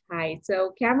 Hi,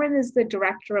 so Cameron is the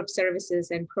Director of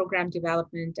Services and Program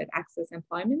Development at ACCESS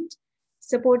Employment,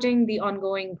 supporting the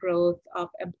ongoing growth of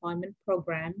employment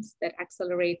programs that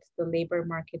accelerate the labor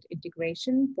market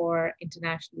integration for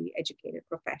internationally educated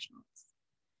professionals.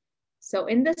 So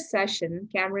in this session,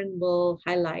 Cameron will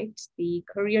highlight the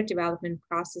career development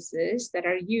processes that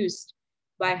are used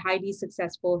by highly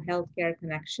successful Healthcare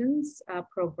Connections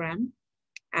program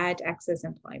at ACCESS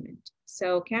Employment.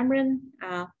 So Cameron,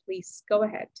 please go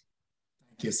ahead.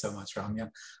 Thank you so much, Ramya.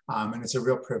 And it's a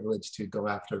real privilege to go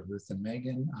after Ruth and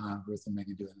Meghan. Ruth and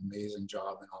Meghan do an amazing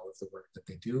job in all of the work that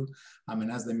they do.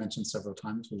 And as they mentioned several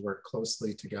times, we work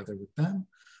closely together with them.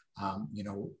 You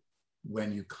know,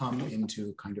 when you come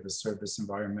into kind of a service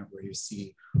environment where you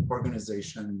see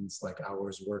organizations like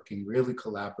ours working really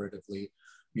collaboratively,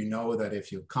 you know that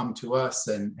if you come to us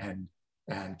and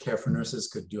Care for Nurses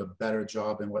could do a better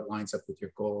job in what lines up with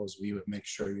your goals, we would make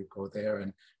sure you go there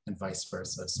and vice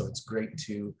versa. So it's great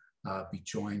to be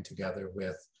joined together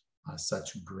with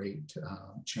such great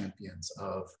champions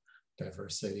of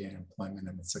diversity and employment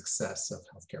and the success of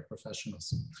healthcare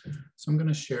professionals. So I'm going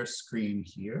to share screen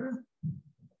here.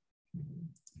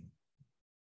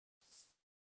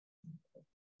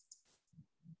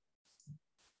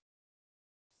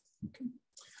 Okay.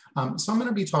 So I'm going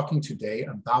to be talking today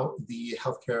about the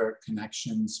Healthcare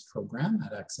Connections program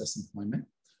at ACCESS Employment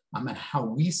and how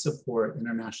we support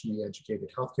internationally educated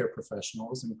healthcare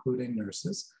professionals, including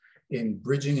nurses, in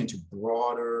bridging into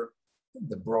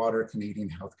the broader Canadian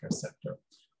healthcare sector.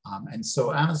 And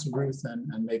so as Ruth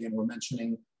and Meghan were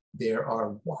mentioning, there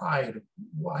are wide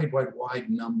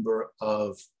number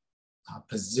of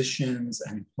positions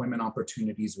and employment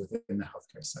opportunities within the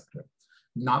healthcare sector.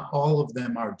 Not all of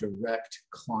them are direct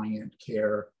client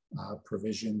care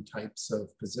provision types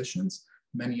of positions.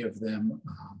 Many of them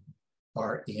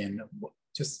are in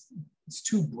just, it's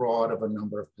too broad of a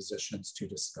number of positions to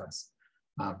discuss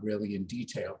really in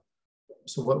detail.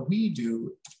 So what we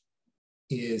do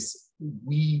is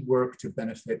we work to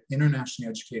benefit internationally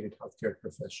educated healthcare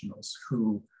professionals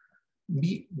who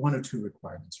meet one or two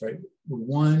requirements, right?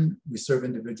 One, we serve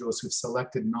individuals who've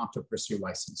selected not to pursue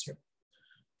licensure.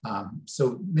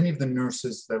 So many of the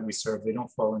nurses that we serve, they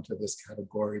don't fall into this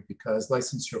category because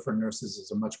licensure for nurses is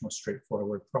a much more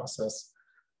straightforward process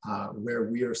where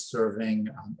we are serving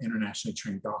internationally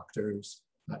trained doctors,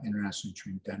 internationally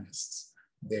trained dentists.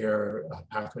 Their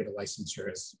pathway to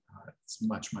licensure is it's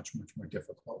much more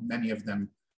difficult. Many of them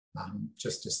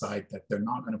just decide that they're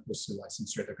not going to pursue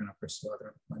licensure, they're going to pursue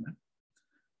other employment.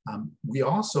 We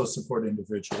also support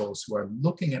individuals who are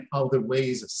looking at other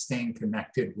ways of staying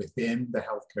connected within the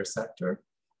healthcare sector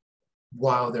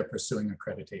while they're pursuing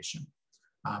accreditation.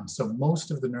 So most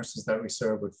of the nurses that we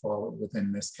serve would fall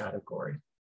within this category.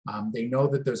 They know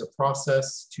that there's a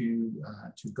process to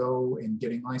go in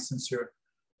getting licensure.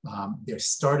 They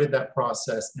started that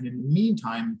process, and in the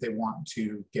meantime, they want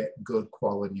to get good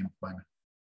quality employment.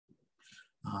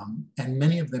 And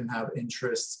many of them have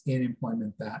interests in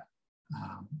employment that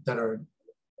are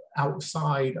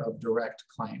outside of direct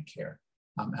client care.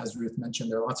 As Ruth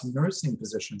mentioned, there are lots of nursing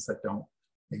positions that don't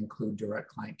include direct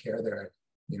client care. There are,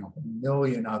 a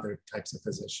million other types of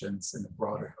positions in the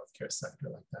broader healthcare sector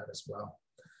like that as well.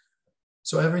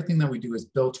 So everything that we do is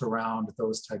built around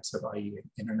those types of, i.e.,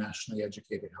 internationally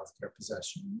educated healthcare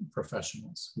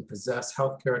professionals who possess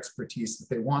healthcare expertise that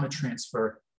they want to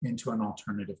transfer into an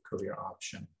alternative career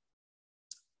option.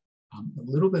 A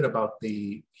little bit about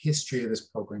the history of this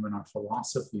program and our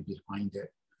philosophy behind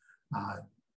it.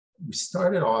 We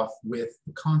started off with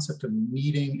the concept of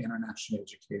meeting internationally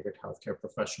educated healthcare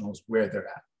professionals where they're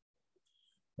at.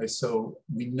 Right, so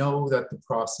we know that the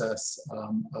process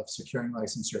of securing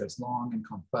licensure is long and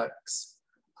complex.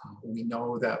 We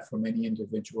know that for many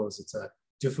individuals, it's a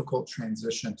difficult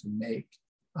transition to make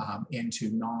into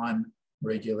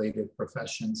non-regulated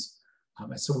professions.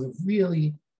 And so we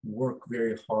really work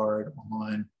very hard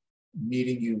on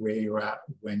meeting you where you're at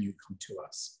when you come to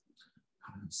us.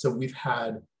 So we've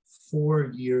had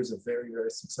 4 years of very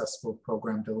successful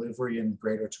program delivery in the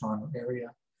Greater Toronto area,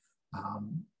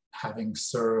 having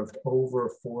served over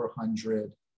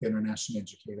 400 internationally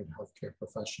educated healthcare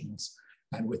professionals.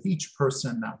 And with each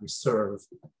person that we serve,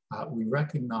 we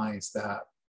recognize that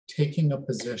taking a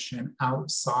position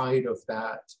outside of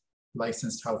that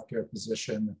licensed healthcare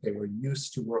position that they were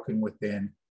used to working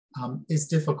within is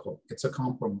difficult. It's a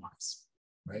compromise,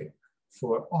 right?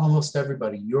 For almost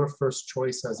everybody, your first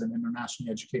choice as an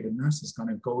internationally educated nurse is going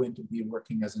to go into be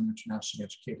working as an internationally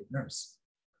educated nurse.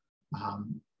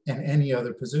 And any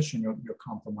other position, you're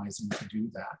compromising to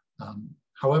do that.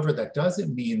 However, that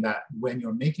doesn't mean that when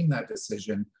you're making that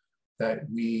decision, that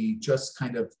we just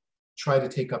kind of try to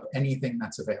take up anything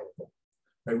that's available,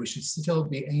 right? We should still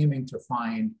be aiming to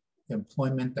find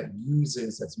employment that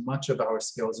uses as much of our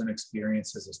skills and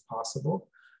experiences as possible,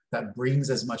 that brings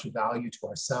as much value to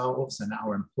ourselves and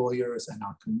our employers and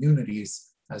our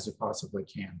communities as we possibly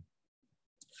can.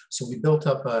 So we built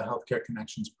up a Healthcare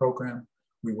Connections program.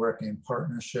 We work in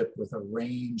partnership with a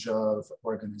range of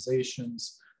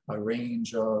organizations, a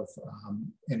range of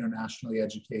internationally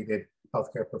educated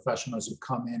healthcare professionals who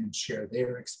come in and share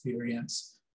their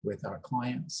experience with our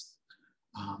clients.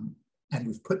 And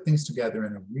we've put things together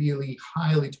in a really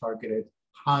highly targeted,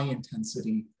 high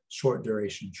intensity, short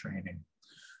duration training.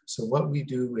 So what we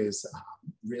do is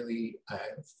really a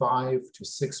 5 to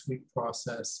 6 week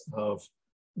process of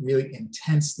really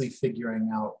intensely figuring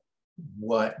out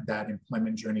what that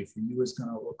employment journey for you is going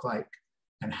to look like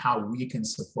and how we can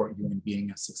support you in being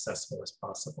as successful as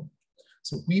possible.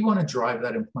 So we want to drive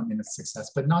that employment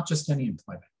success, but not just any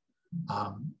employment.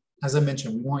 As I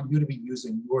mentioned, we want you to be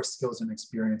using your skills and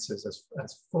experiences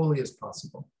as fully as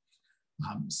possible.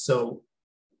 So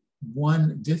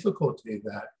one difficulty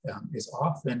that is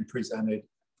often presented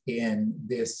in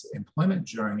this employment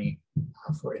journey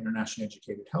for internationally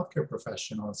educated healthcare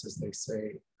professionals is they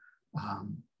say,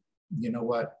 you know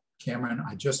what, Cameron,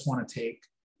 I just want to take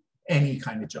any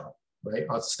kind of job, right?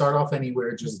 I'll start off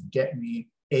anywhere, just get me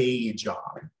a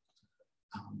job.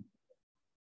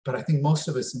 But I think most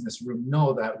of us in this room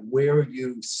know that where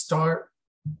you start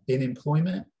in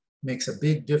employment makes a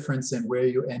big difference in where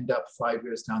you end up 5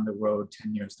 years down the road,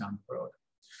 10 years down the road.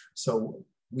 So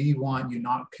we want you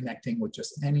not connecting with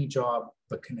just any job,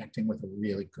 but connecting with a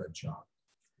really good job.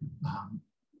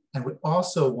 And we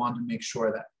also want to make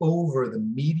sure that over the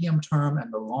medium term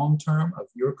and the long term of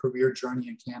your career journey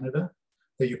in Canada,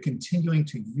 that you're continuing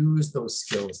to use those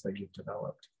skills that you've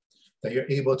developed, that you're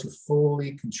able to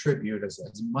fully contribute as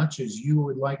much as you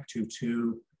would like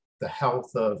to the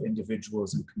health of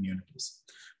individuals and communities.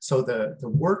 So the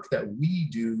work that we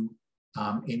do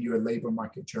in your labor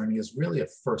market journey is really a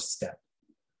first step,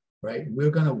 right?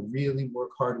 We're going to really work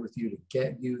hard with you to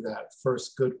get you that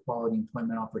first good quality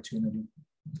employment opportunity,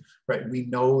 right? We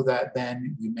know that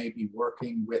then you may be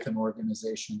working with an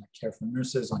organization that care for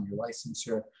nurses on your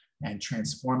licensure and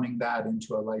transforming that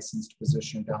into a licensed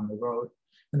position down the road.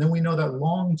 And then we know that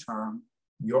long term,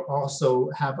 you'll also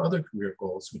have other career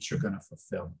goals which you're going to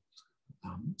fulfill.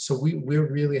 So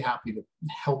we're really happy to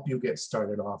help you get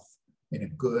started off in a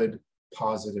good,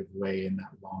 positive way in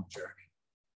that long journey.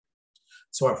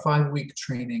 So our 5-week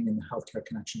training in the Healthcare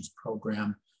Connections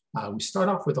program, we start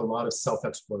off with a lot of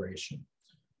self-exploration.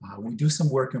 We do some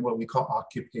work in what we call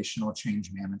occupational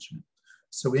change management.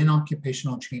 So in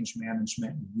occupational change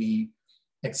management, we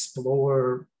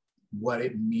explore what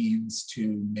it means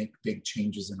to make big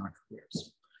changes in our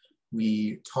careers.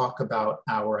 We talk about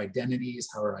our identities,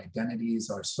 how our identities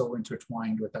are so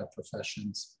intertwined with our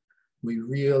professions. We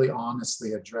really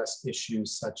honestly address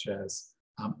issues such as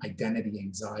identity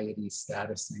anxiety,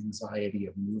 status anxiety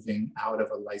of moving out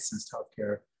of a licensed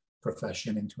healthcare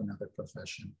profession into another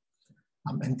profession.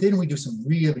 And then we do some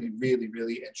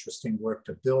really interesting work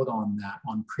to build on that,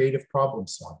 on creative problem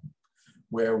solving,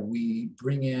 where we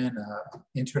bring in an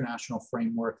international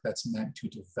framework that's meant to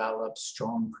develop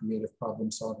strong creative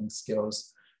problem solving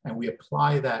skills. And we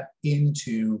apply that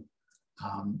into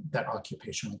that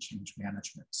occupational change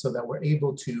management so that we're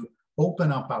able to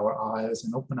open up our eyes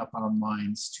and open up our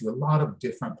minds to a lot of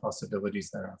different possibilities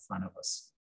that are in front of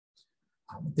us.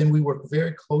 Then we work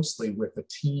very closely with a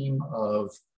team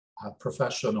of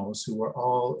professionals who are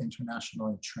all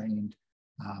internationally trained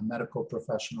medical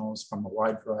professionals from a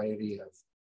wide variety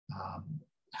of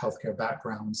healthcare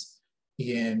backgrounds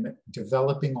in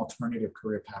developing alternative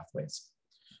career pathways.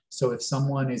 So if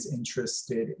someone is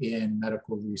interested in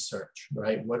medical research,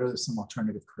 right, what are some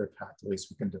alternative career pathways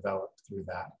we can develop through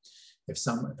that? If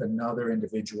another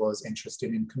individual is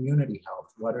interested in community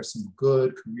health, what are some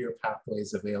good career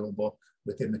pathways available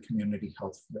within the community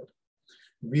health field?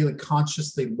 Really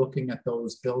consciously looking at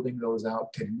those, building those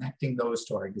out, connecting those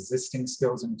to our existing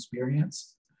skills and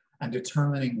experience, and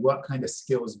determining what kind of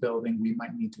skills building we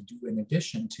might need to do in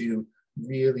addition to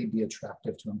really be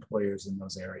attractive to employers in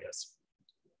those areas.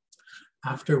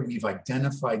 After we've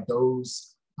identified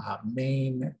those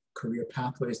main career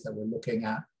pathways that we're looking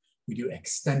at, we do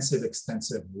extensive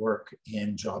work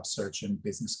in job search and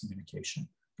business communication,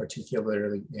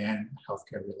 particularly in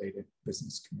healthcare-related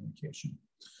business communication.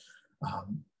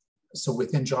 So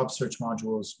within job search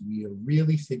modules, we are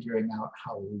really figuring out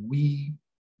how we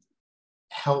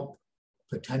help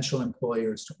potential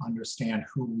employers to understand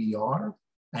who we are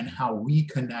and how we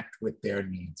connect with their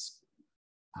needs.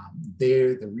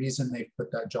 The reason they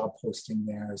put that job posting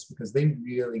there is because they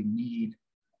really need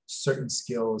certain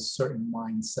skills, certain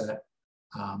mindset,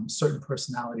 certain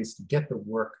personalities to get the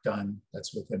work done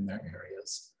that's within their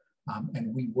areas.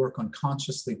 And we work on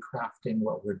consciously crafting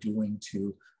what we're doing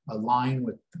to align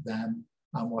with them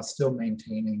while still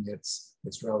maintaining its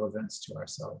relevance to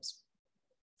ourselves.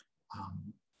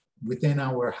 Within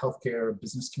our healthcare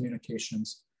business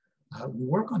communications, we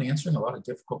work on answering a lot of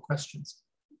difficult questions.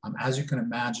 As you can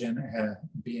imagine,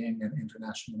 being an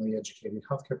internationally educated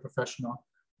healthcare professional,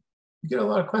 you get a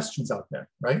lot of questions out there,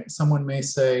 right? Someone may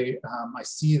say, I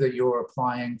see that you're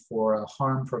applying for a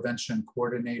harm prevention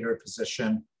coordinator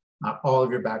position. All of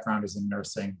your background is in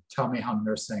nursing. Tell me how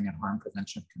nursing and harm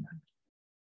prevention connect,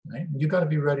 right? You got to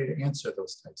be ready to answer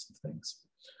those types of things.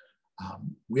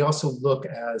 We also look,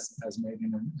 as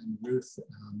Meghan and Ruth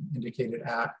indicated,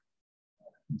 at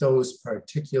those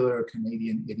particular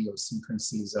Canadian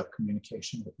idiosyncrasies of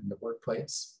communication within the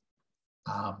workplace.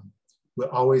 We'll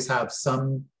always have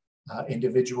some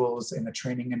individuals in a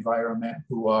training environment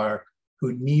who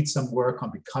need some work on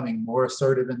becoming more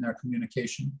assertive in their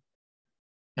communication.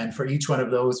 And for each one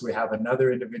of those, we have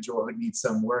another individual who needs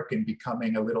some work in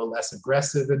becoming a little less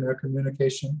aggressive in their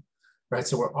communication, right?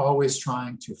 So we're always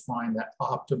trying to find that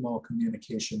optimal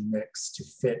communication mix to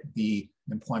fit the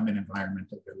employment environment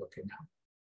that they're looking at.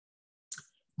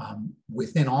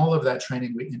 Within all of that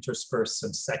training, we intersperse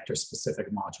some sector-specific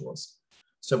modules.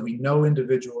 So we know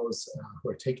individuals who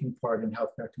are taking part in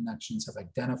Healthcare Connections have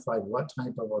identified what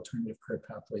type of alternative career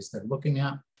pathways they're looking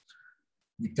at.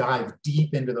 We dive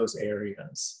deep into those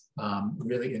areas,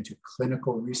 really into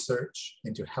clinical research,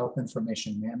 into health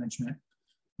information management,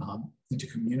 into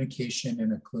communication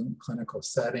in a clinical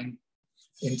setting,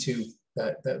 into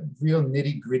the real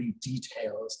nitty-gritty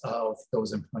details of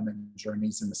those employment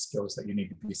journeys and the skills that you need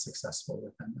to be successful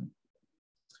within them.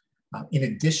 In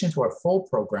addition to our full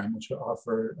program, which we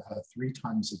offer 3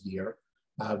 times a year,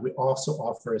 we also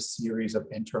offer a series of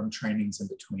interim trainings in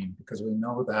between, because we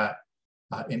know that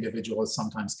individuals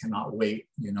sometimes cannot wait,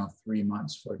 3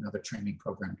 months for another training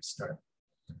program to start.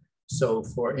 So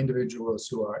for individuals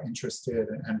who are interested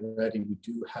and ready, we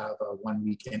do have a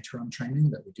 1-week interim training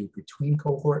that we do between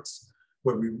cohorts,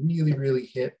 where we really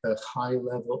hit the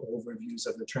high-level overviews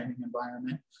of the training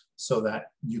environment so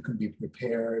that you can be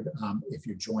prepared if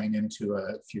you join into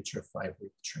a future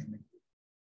 5-week training.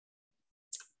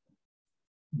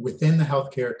 Within the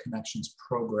Healthcare Connections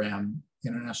program,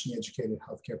 internationally educated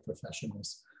healthcare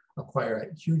professionals acquire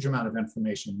a huge amount of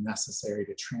information necessary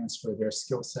to transfer their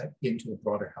skill set into the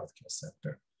broader healthcare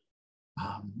sector.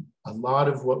 A lot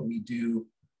of what we do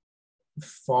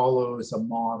follows a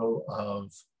model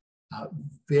of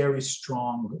very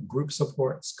strong group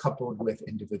supports coupled with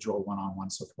individual one-on-one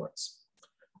supports.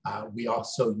 We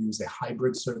also use a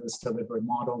hybrid service delivery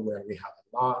model where we have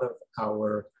a lot of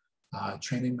our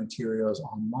training materials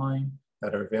online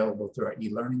that are available through our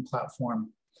e-learning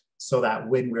platform, so that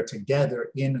when we're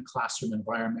together in a classroom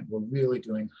environment, we're really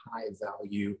doing high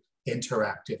value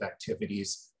interactive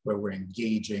activities where we're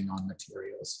engaging on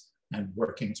materials and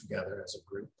working together as a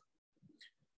group.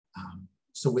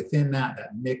 So within that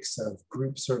mix of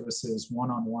group services,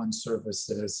 one-on-one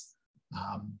services,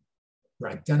 we're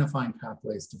identifying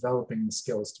pathways, developing the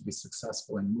skills to be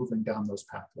successful and moving down those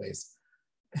pathways,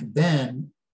 and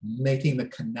then making the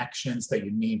connections that you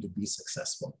need to be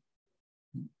successful.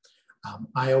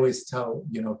 I always tell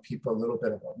people a little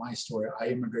bit about my story. I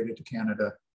immigrated to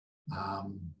Canada,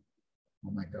 oh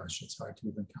my gosh, it's hard to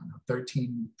even count now,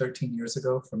 13 years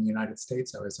ago from the United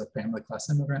States. I was a family class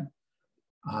immigrant.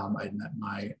 I met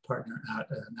my partner at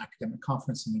an academic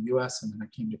conference in the US, and then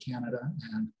I came to Canada.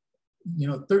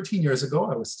 And 13 years ago,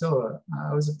 I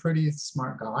was a pretty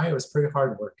smart guy. I was pretty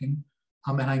hardworking,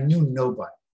 and I knew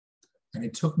nobody. And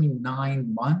it took me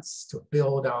 9 months to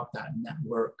build out that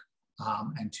network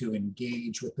and to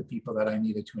engage with the people that I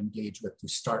needed to engage with to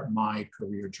start my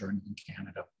career journey in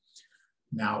Canada.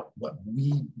 Now, what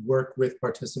we work with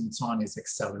participants on is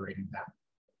accelerating that.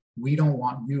 We don't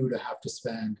want you to have to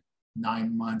spend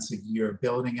 9 months, a year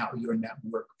building out your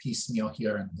network piecemeal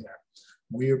here and there.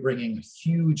 We're bringing a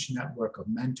huge network of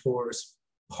mentors,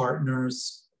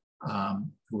 partners,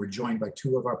 who are joined by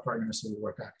 2 of our partners who we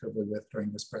work actively with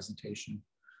during this presentation,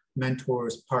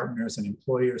 mentors, partners, and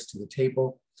employers to the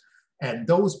table. And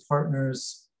those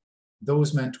partners,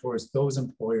 those mentors, those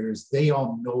employers, they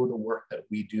all know the work that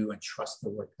we do and trust the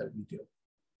work that we do.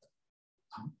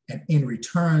 And in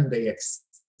return, they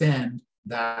extend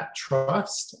that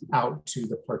trust out to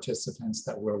the participants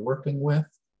that we're working with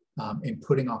in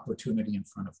putting opportunity in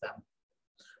front of them.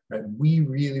 Right? We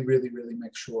really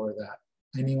make sure that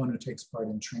anyone who takes part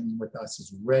in training with us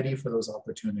is ready for those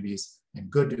opportunities and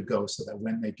good to go, so that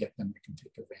when they get them, they can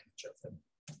take advantage of them.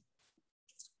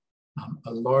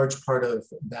 A large part of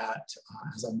that,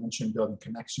 as I mentioned, building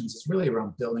connections, is really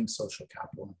around building social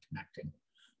capital and connecting.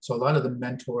 So a lot of the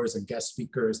mentors and guest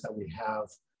speakers that we have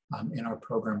in our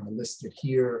program are listed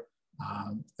here.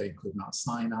 They include Mount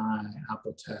Sinai,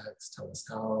 Apotex, TELUS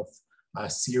Health, a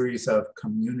series of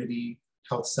community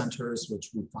health centers, which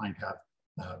we find have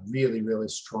really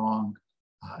strong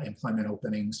employment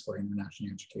openings for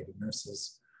internationally educated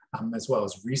nurses, as well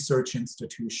as research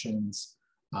institutions,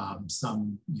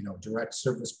 some direct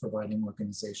service providing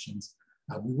organizations.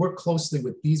 We work closely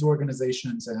with these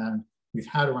organizations, and we've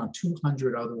had around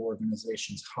 200 other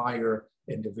organizations hire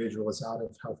individuals out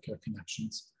of Healthcare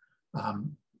Connections.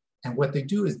 And what they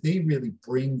do is they really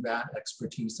bring that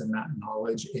expertise and that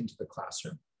knowledge into the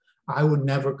classroom. I would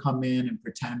never come in and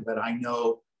pretend that I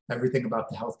know everything about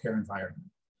the healthcare environment.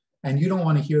 And you don't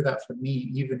want to hear that from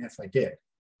me, even if I did.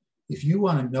 If you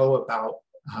want to know about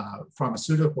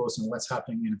pharmaceuticals and what's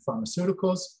happening in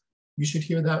pharmaceuticals, you should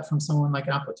hear that from someone like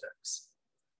Apotex.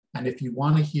 And if you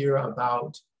want to hear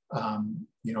about a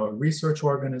research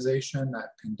organization that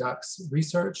conducts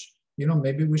research,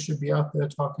 maybe we should be out there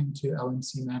talking to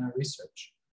LMC Manor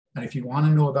Research. And if you want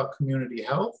to know about community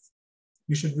health,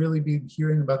 you should really be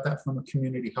hearing about that from a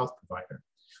community health provider.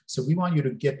 So we want you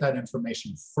to get that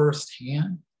information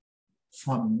firsthand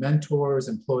from mentors,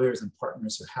 employers, and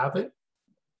partners who have it.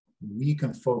 We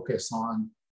can focus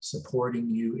on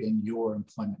supporting you in your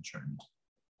employment journey.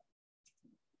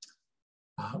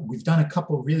 We've done a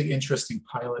couple really interesting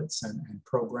pilots and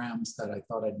programs that I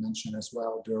thought I'd mention as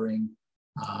well during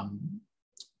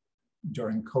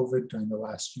COVID, during the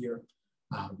last year.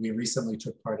 We recently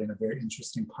took part in a very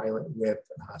interesting pilot with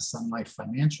Sun Life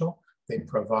Financial. They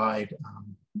provide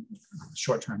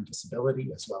short-term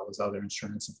disability as well as other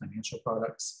insurance and financial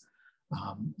products.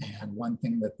 And one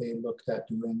thing that they looked at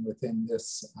doing within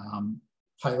this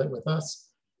pilot with us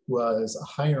was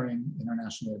hiring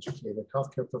internationally educated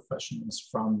healthcare professionals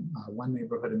from one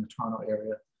neighborhood in the Toronto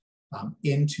area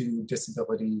into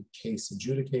disability case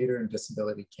adjudicator and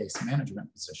disability case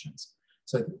management positions.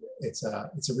 So it's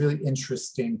a really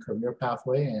interesting career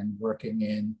pathway, and working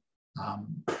in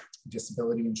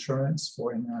disability insurance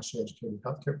for internationally educated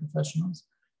healthcare professionals.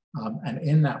 And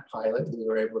in that pilot, we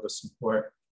were able to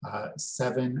support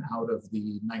 7 out of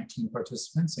the 19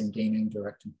 participants in gaining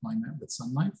direct employment with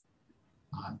Sun Life.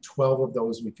 12 of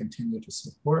those we continue to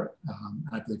support.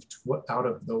 I believe out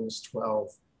of those 12,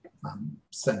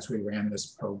 since we ran this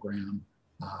program,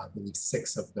 I believe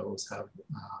 6 of those have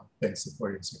been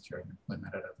supported in securing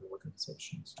employment at other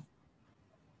organizations.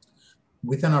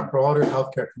 Within our broader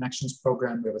Healthcare Connections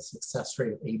program, we have a success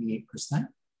rate of 88%.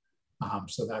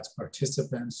 So that's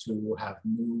participants who have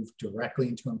moved directly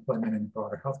into employment in the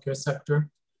broader healthcare sector,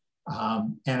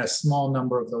 and a small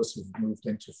number of those who've moved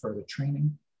into further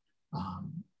training.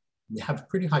 We have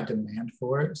pretty high demand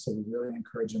for it, so we really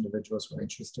encourage individuals who are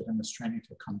interested in this training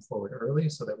to come forward early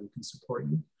so that we can support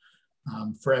you.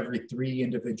 For every 3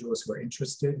 individuals who are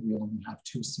interested, we only have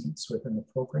 2 seats within the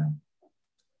program.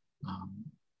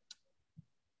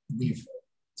 We've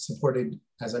supported,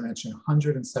 as I mentioned,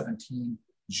 117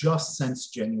 just since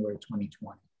January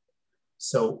 2020.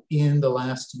 So in the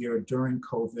last year during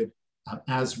COVID,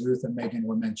 as Ruth and Meghan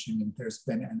were mentioning, there's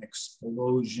been an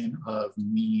explosion of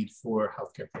need for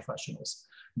healthcare professionals,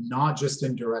 not just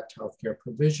in direct healthcare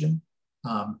provision,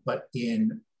 but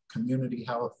in community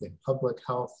health, in public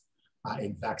health,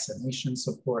 in vaccination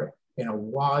support, in a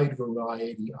wide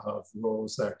variety of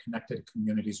roles that are connected to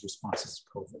communities' responses to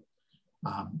COVID.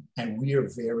 And we are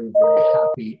very, very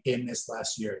happy in this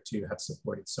last year to have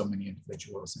supported so many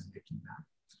individuals in making that.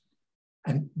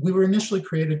 And we were initially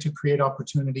created to create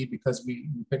opportunity because we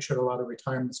pictured a lot of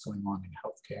retirements going on in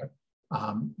healthcare.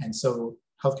 And so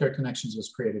Healthcare Connections was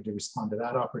created to respond to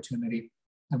that opportunity.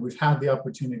 And we've had the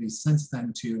opportunity since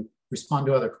then to respond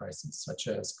to other crises, such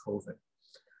as COVID.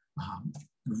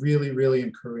 Really, really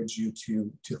encourage you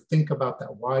to think about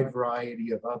that wide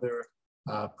variety of other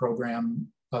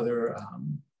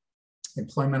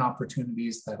employment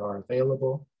opportunities that are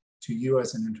available to you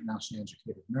as an internationally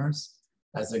educated nurse.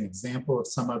 As an example of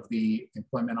some of the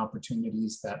employment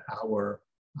opportunities that our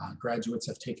graduates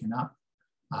have taken up,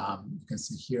 you can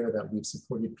see here that we've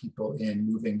supported people in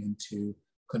moving into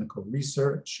clinical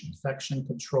research, infection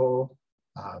control,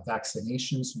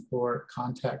 vaccination support,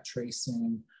 contact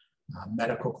tracing,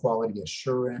 medical quality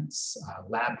assurance,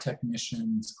 lab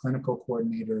technicians, clinical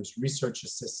coordinators, research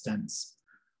assistants,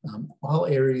 all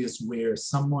areas where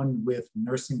someone with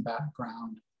nursing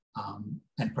background,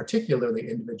 and particularly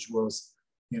individuals,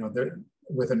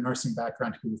 with a nursing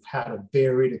background who've had a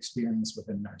varied experience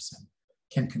within nursing,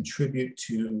 can contribute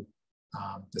to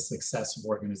the success of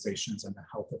organizations and the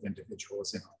health of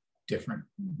individuals in a different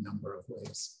number of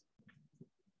ways.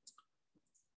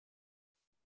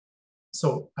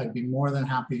 So I'd be more than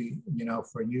happy,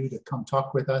 for you to come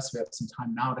talk with us. We have some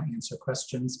time now to answer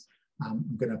questions. I'm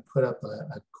going to put up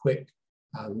a quick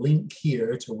link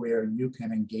here to where you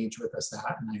can engage with us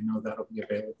at, and I know that'll be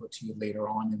available to you later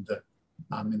on in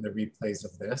the replays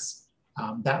of this.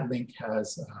 That link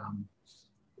has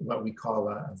what we call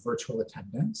a virtual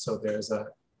attendant. So there's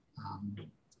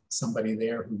somebody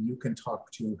there who you can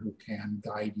talk to who can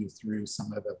guide you through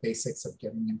some of the basics of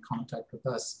getting in contact with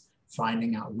us,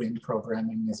 finding out when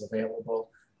programming is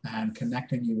available, and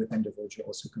connecting you with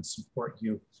individuals who can support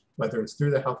you, whether it's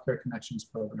through the Healthcare Connections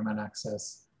program at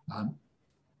ACCES,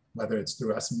 whether it's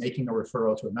through us making a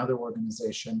referral to another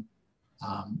organization,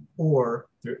 or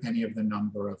through any of the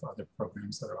number of other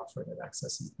programs that are offered at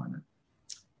ACCES Employment.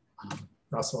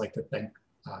 I'd also like to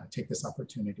take this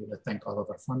opportunity to thank all of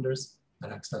our funders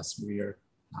at ACCES. We are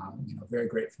very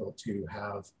grateful to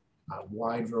have a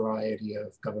wide variety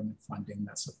of government funding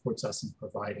that supports us in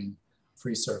providing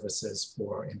free services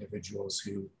for individuals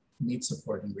who need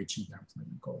support in reaching their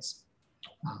employment goals.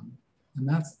 And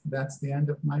that's the end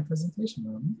of my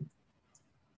presentation.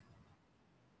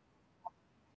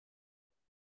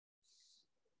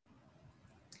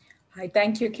 Hi,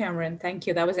 thank you, Cameron. Thank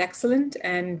you. That was excellent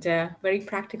and very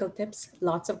practical tips,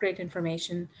 lots of great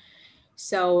information.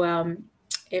 So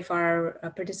if our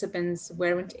participants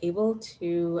weren't able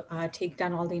to take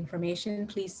down all the information,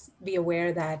 please be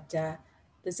aware that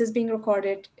this is being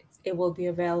recorded. It will be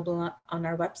available on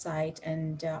our website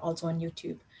and also on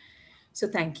YouTube. So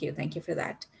thank you for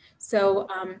that. So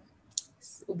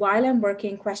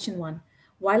question 1,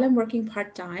 while I'm working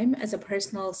part-time as a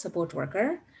personal support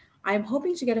worker, I'm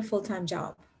hoping to get a full-time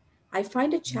job. I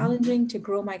find it challenging to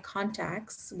grow my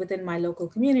contacts within my local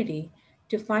community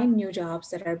to find new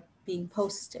jobs that are being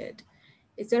posted.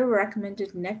 Is there a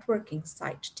recommended networking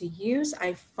site to use?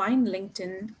 I find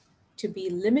LinkedIn to be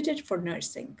limited for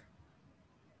nursing.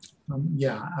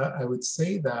 Yeah, I would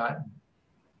say that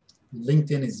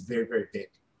LinkedIn is very, very big,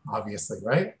 obviously,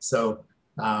 right? So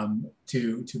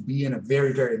to be in a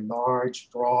very, very large,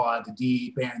 broad,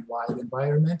 deep, and wide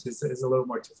environment is a little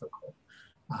more difficult.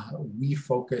 We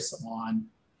focus on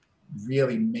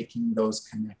really making those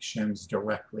connections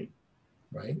directly,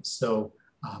 right? So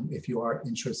If you are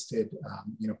interested,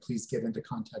 please get into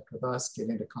contact with us, get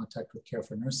into contact with Care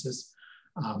for Nurses.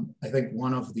 I think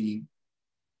one of the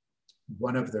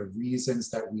reasons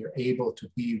that we are able to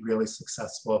be really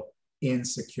successful in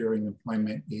securing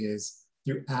employment is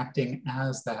through acting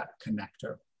as that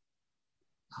connector.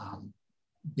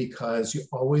 Because you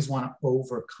always want to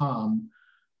overcome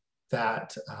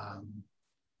that,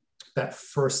 that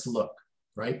first look,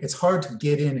 right? It's hard to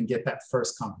get in and get that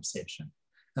first conversation.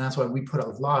 And that's why we put a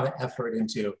lot of effort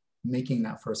into making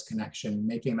that first connection,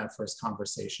 making that first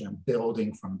conversation, and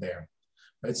building from there,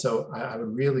 right? So I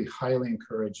would really highly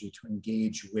encourage you to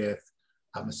engage with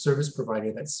a service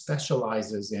provider that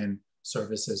specializes in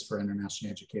services for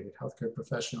internationally educated healthcare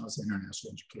professionals,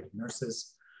 internationally educated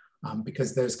nurses,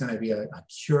 because there's going to be a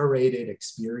curated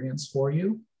experience for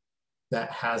you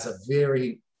that has a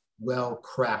very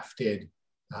well-crafted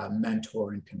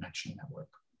mentor and connection network.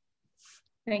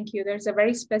 Thank you. There's a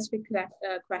very specific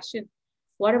question.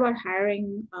 What about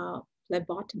hiring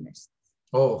phlebotomists?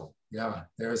 Oh, yeah,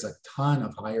 there's a ton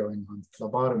of hiring on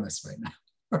phlebotomists right now,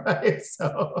 right?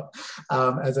 So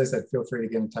as I said, feel free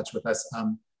to get in touch with us.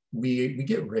 We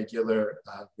get regular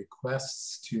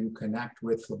requests to connect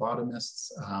with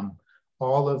phlebotomists.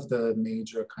 All of the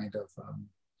major kind of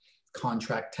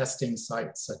contract testing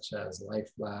sites such as Life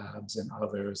Labs and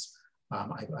others,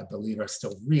 I believe are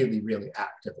still really, really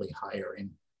actively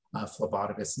hiring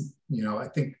phlebotomists. I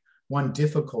think one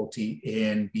difficulty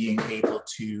in being able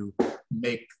to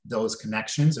make those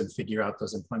connections and figure out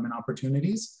those employment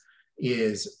opportunities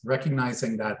is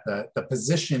recognizing that the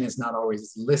position is not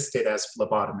always listed as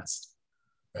phlebotomist,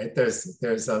 right?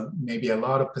 There's maybe a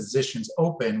lot of positions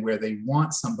open where they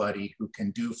want somebody who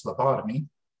can do phlebotomy,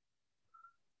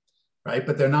 right?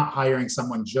 But they're not hiring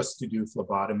someone just to do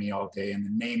phlebotomy all day, and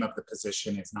the name of the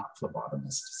position is not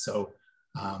phlebotomist. So,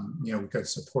 we could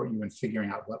support you in figuring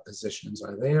out what positions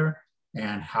are there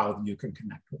and how you can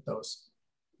connect with those.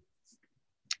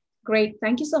 Great,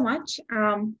 thank you so much.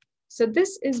 So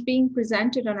this is being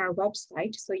presented on our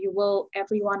website. So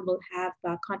everyone will have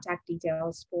contact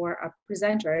details for our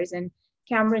presenters, and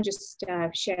Cameron just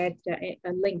shared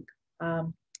a link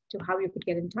to how you could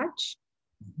get in touch.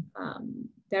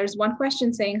 There's one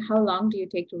question saying, how long do you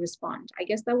take to respond? I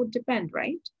guess that would depend,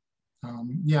 right?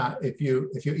 Yeah, if you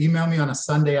email me on a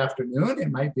Sunday afternoon,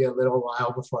 it might be a little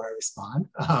while before I respond.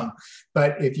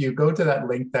 But if you go to that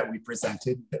link that we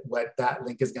presented, what that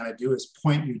link is going to do is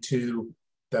point you to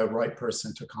the right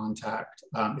person to contact.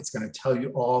 It's going to tell you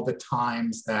all the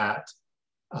times that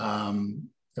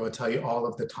it will tell you all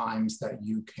of the times that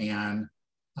you can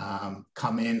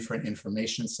come in for an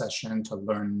information session to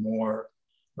learn more,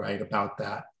 right, about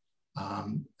that.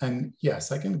 And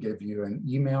yes, I can give you an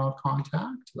email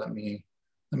contact. Let me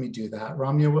do that.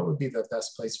 Ramya, what would be the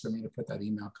best place for me to put that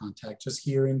email contact? Just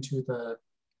here into the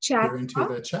chat. Here into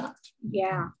the chat.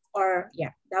 Yeah, or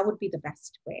yeah, that would be the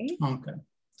best way. Okay.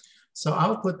 So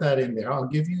I'll put that in there. I'll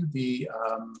give you the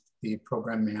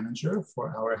program manager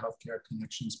for our Healthcare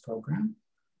Connections program.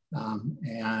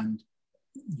 And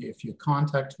if you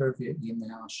contact her via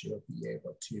email, she'll be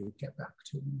able to get back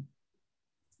to you.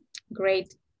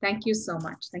 Great. Thank you so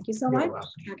much. Thank you so much,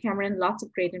 Cameron. Lots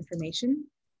of great information.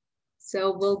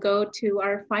 So we'll go to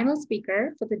our final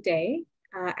speaker for the day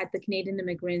at the Canadian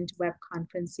Immigrant Web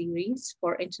Conference Series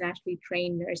for internationally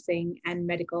trained nursing and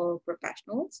medical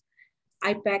professionals,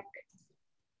 Ipek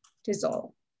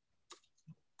Tizol.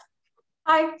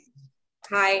 Hi.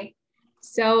 Hi.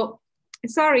 So,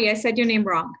 sorry, I said your name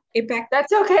wrong. Ipek.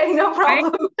 That's okay, no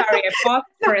problem. Sorry, I paused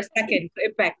for a second.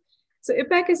 Ipek. So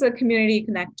Ipek is a community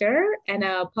connector and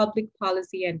a public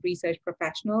policy and research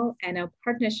professional and a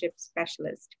partnership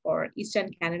specialist for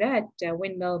Eastern Canada at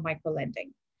Windmill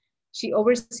Microlending. She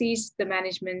oversees the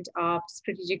management of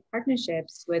strategic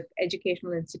partnerships with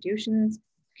educational institutions,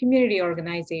 community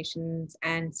organizations,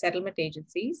 and settlement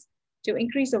agencies to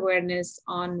increase awareness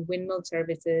on windmill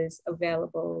services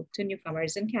available to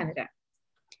newcomers in Canada.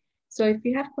 So if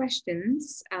you have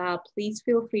questions, please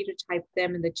feel free to type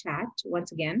them in the chat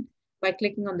once again by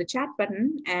clicking on the chat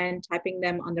button and typing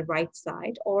them on the right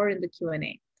side or in the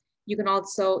Q&A. You can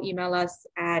also email us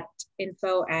at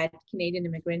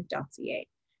info@canadianimmigrant.ca.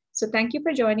 So thank you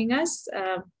for joining us.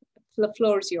 The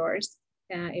floor is yours.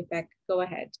 Ipek, go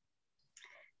ahead.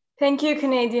 Thank you,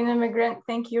 Canadian Immigrant.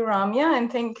 Thank you, Ramya,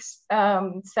 and thanks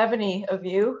 70 of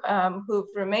you who've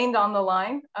remained on the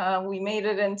line. We made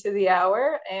it into the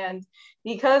hour, and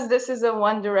because this is a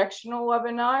one-directional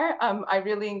webinar, I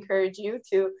really encourage you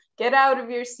to get out of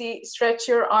your seat, stretch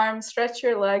your arms, stretch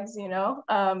your legs,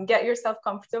 get yourself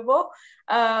comfortable.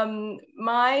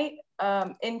 My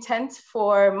intent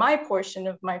for my portion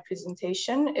of my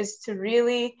presentation is to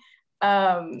really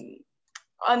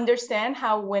understand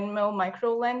how windmill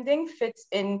microlending fits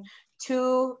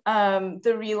into the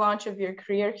relaunch of your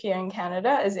career here in Canada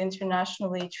as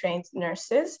internationally trained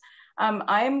nurses.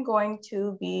 I am going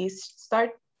to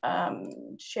start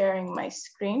sharing my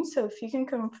screen. So if you can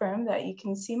confirm that you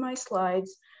can see my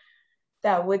slides,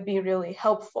 that would be really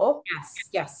helpful. Yes,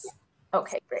 yes.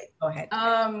 Okay, great. Go ahead.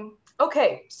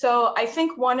 Okay, so I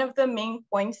think one of the main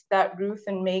points that Ruth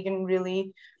and Meghan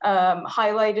really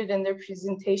highlighted in their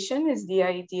presentation is the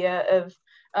idea of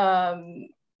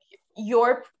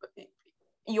your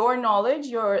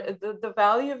knowledge, the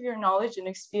value of your knowledge and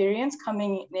experience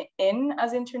coming in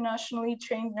as internationally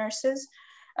trained nurses,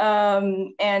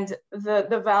 and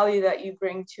the value that you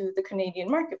bring to the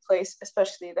Canadian marketplace,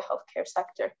 especially the healthcare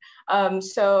sector.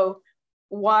 So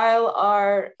while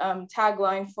our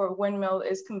tagline for Windmill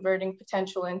is converting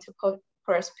potential into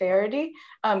prosperity,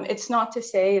 it's not to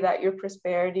say that your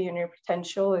prosperity and your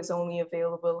potential is only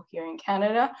available here in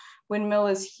Canada. Windmill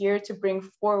is here to bring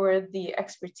forward the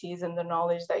expertise and the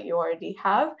knowledge that you already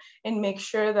have and make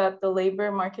sure that the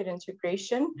labor market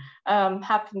integration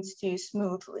happens to you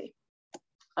smoothly.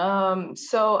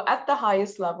 So at the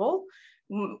highest level,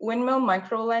 Windmill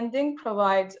microlending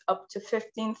provides up to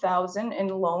 $15,000 in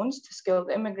loans to skilled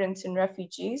immigrants and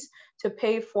refugees to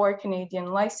pay for Canadian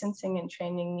licensing and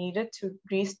training needed to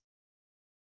restart.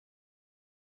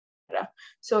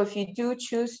 So if you do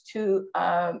choose to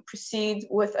proceed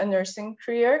with a nursing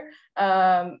career,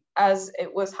 as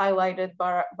it was highlighted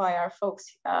by our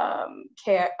folks at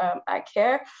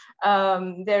CARE,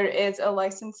 there is a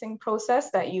licensing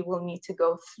process that you will need to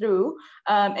go through,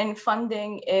 and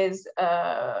funding is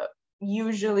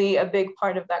usually a big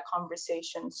part of that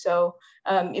conversation. So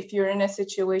if you're in a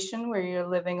situation where you're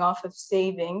living off of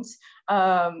savings,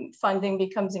 funding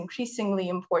becomes increasingly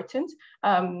important.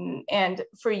 And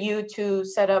for you to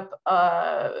set up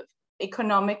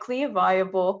economically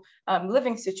viable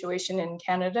living situation in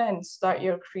Canada and start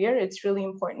your career, it's really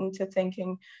important to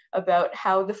thinking about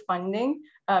how the funding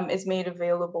is made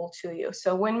available to you.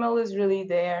 So Windmill is really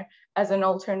there as an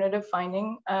alternative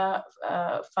funding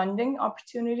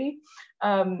opportunity.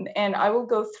 And I will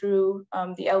go through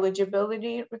the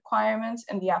eligibility requirements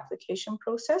and the application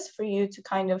process for you to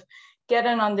kind of get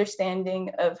an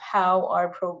understanding of how our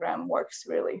program works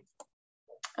really.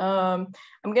 I'm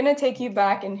going to take you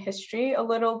back in history a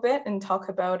little bit and talk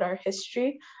about our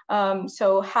history.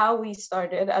 So how we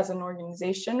started as an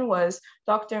organization was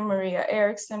Dr. Maria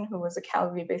Erickson, who was a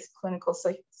Calgary-based clinical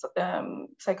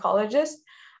psychologist,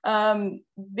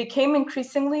 became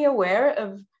increasingly aware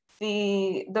of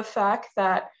the fact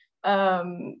that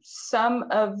some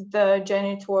of the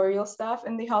janitorial staff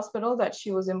in the hospital that she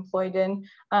was employed in,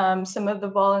 some of the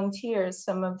volunteers,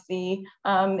 some of the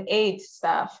aid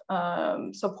staff,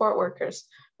 support workers,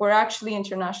 were actually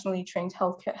internationally trained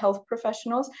health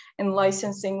professionals, and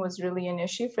licensing was really an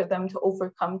issue for them to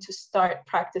overcome to start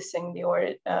practicing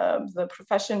the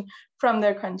profession from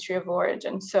their country of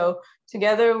origin. So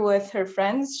together with her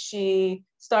friends, she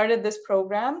started this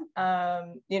program,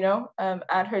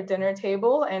 at her dinner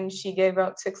table, and she gave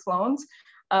out 6 loans,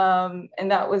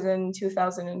 and that was in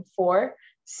 2004.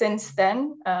 Since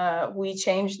then, we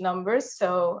changed numbers.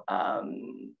 So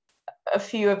a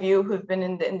few of you who've been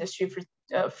in the industry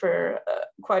for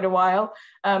quite a while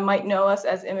might know us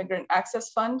as Immigrant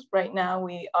Access Fund. Right now,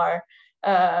 we are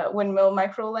Windmill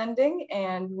Microlending,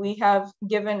 and we have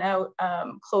given out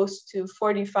close to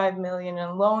 45 million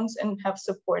in loans and have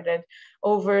supported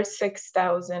over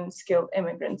 6,000 skilled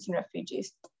immigrants and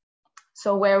refugees.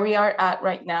 So where we are at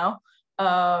right now,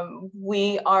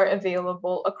 we are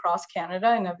available across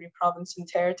Canada in every province and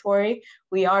territory.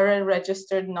 We are a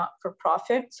registered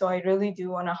not-for-profit, so I really do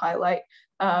want to highlight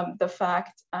the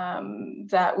fact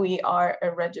that we are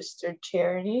a registered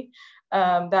charity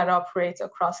that operates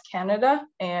across Canada.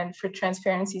 And for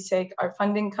transparency's sake, our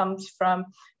funding comes from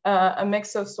a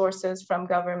mix of sources from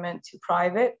government to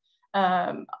private.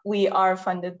 We are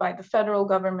funded by the federal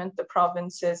government, the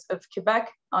provinces of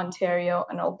Quebec, Ontario,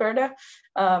 and Alberta,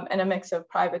 and a mix of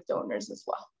private donors as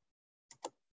well.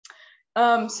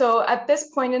 So at this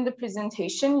point in the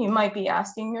presentation, you might be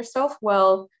asking yourself,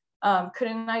 well,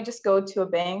 couldn't I just go to a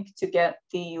bank to get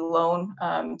the loan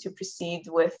to proceed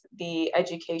with the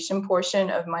education portion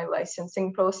of my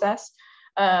licensing process?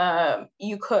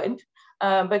 You could.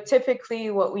 But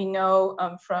typically what we know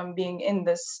from being in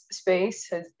this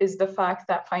space is the fact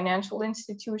that financial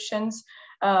institutions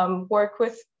work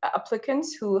with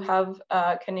applicants who have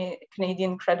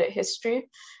Canadian credit history.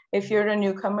 If you're a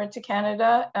newcomer to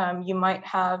Canada, you might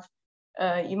have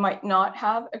you might not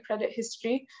have a credit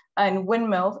history, and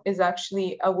Windmill is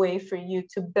actually a way for you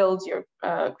to build your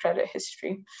credit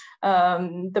history.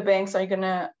 The banks are going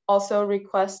to also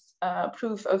request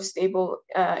proof of stable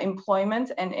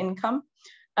employment and income,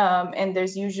 and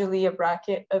there's usually a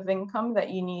bracket of income that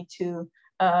you need to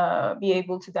be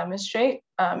able to demonstrate.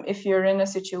 If you're in a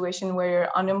situation where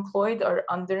you're unemployed or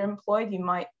underemployed, you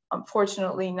might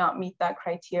unfortunately not meet that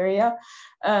criteria.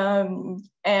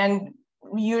 And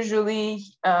usually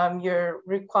you're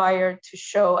required to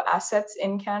show assets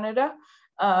in Canada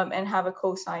and have a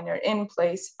co-signer in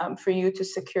place for you to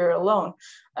secure a loan.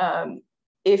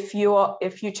 If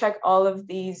you check all of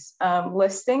these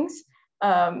listings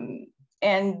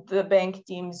and the bank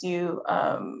deems you,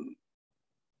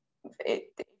 if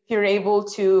you're able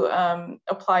to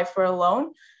apply for a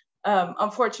loan,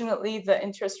 unfortunately, the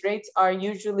interest rates are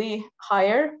usually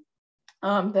higher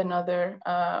than other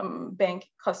bank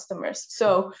customers.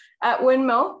 So at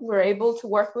Windmill, we're able to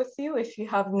work with you if you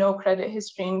have no credit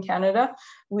history in Canada.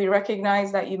 We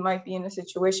recognize that you might be in a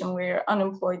situation where you're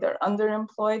unemployed or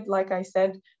underemployed. Like I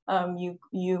said,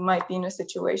 you might be in a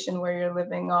situation where you're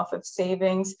living off of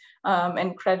savings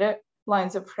and credit,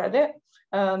 lines of credit.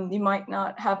 You might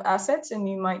not have assets, and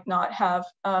you might not have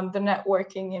the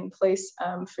networking in place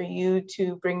for you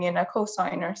to bring in a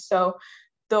co-signer. So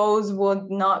those would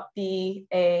not be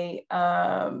a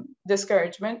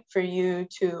discouragement for you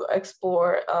to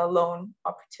explore a loan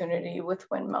opportunity with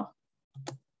Windmill.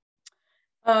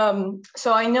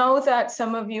 So I know that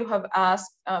some of you have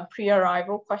asked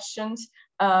pre-arrival questions.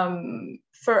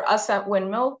 For us at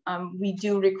Windmill, we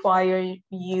do require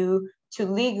you to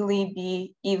legally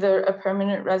be either a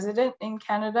permanent resident in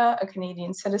Canada, a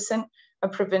Canadian citizen, a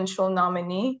provincial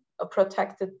nominee, a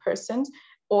protected person,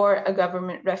 or a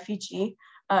government refugee.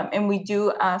 And we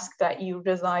do ask that you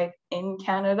reside in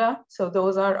Canada. So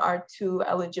those are our two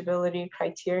eligibility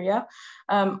criteria.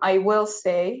 I will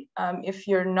say, if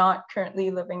you're not currently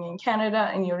living in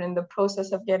Canada and you're in the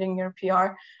process of getting your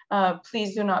PR,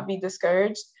 please do not be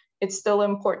discouraged. It's still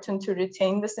important to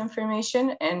retain this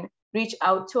information and reach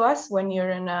out to us when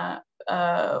you're in a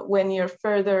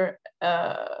further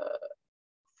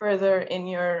in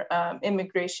your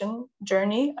immigration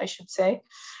journey, I should say.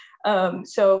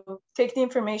 So take the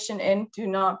information in, do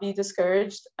not be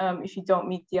discouraged if you don't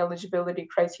meet the eligibility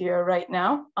criteria right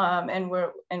now,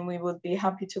 and we would be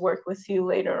happy to work with you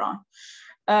later on.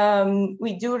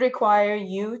 We do require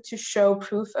you to show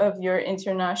proof of your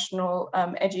international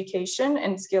education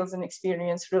and skills and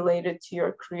experience related to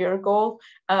your career goal.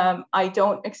 I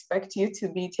don't expect you to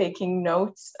be taking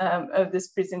notes of this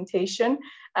presentation.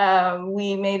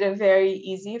 We made it very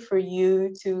easy for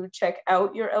you to check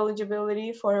out your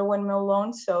eligibility for a Windmill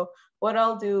loan. So what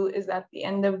I'll do is at the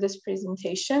end of this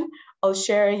presentation, I'll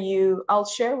share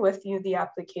with you the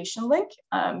application link.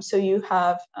 So you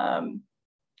have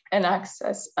an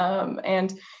access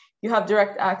and you have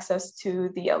direct access to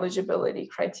the eligibility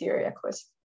criteria quiz.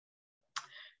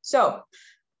 So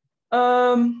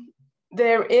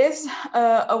there is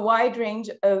a wide range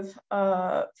of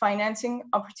financing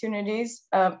opportunities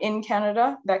in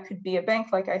Canada. That could be a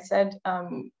bank, like I said,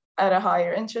 at a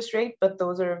higher interest rate, but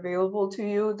those are available to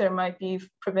you. There might be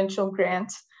provincial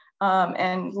grants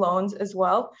and loans as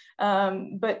well.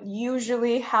 But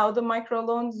usually how the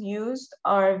microloans used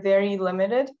are very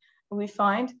limited, we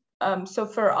find. So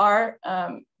for our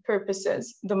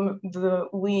purposes,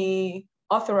 we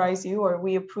authorize you, or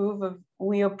we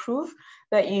approve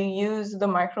that you use the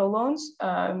microloans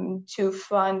to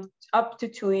fund up to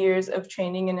 2 years of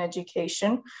training and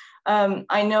education.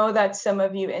 I know that some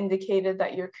of you indicated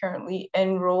that you're currently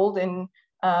enrolled in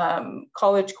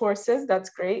college courses. That's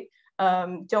great.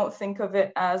 Don't think of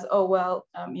it as, oh, well,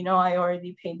 you know, I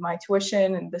already paid my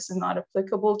tuition and this is not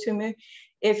applicable to me.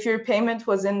 If your payment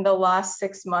was in the last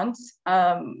 6 months,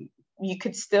 you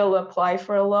could still apply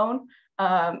for a loan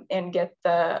and get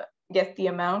the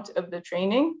amount of the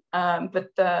training,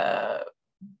 but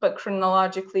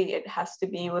chronologically it has to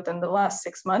be within the last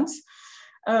 6 months.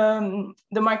 The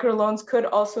microloans could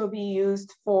also be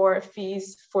used for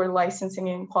fees for licensing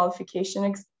and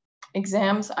qualification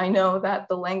exams. I know that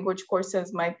the language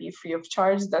courses might be free of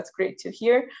charge. That's great to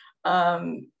hear.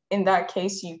 In that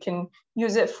case, you can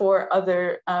use it for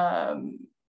other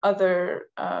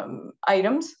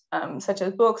items, such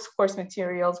as books, course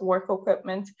materials, work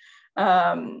equipment,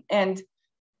 and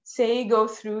say you go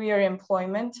through your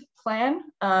employment plan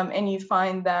and you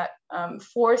find that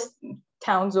 4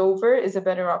 towns over is a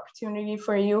better opportunity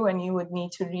for you and you would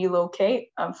need to relocate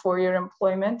for your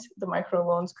employment. The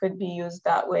microloans could be used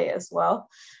that way as well.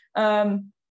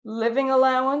 Living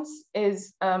allowance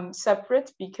is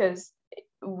separate because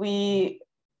we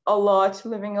allot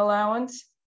living allowance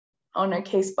on a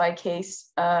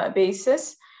case-by-case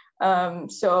basis.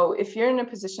 So if you're in a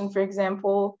position, for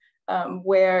example,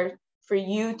 where for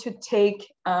you to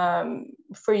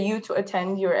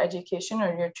attend your education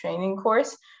or your training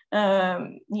course,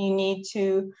 you need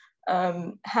to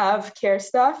have care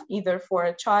staff, either for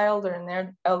a child or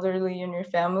an elderly in your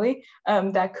family,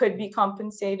 that could be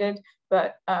compensated,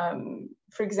 but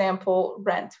for example,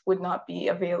 rent would not be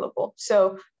available.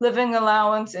 So living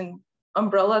allowance in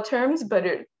umbrella terms, but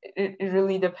it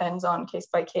really depends on case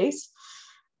by case.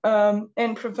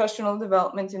 And professional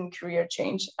development and career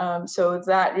change. So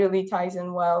that really ties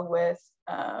in well with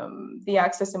the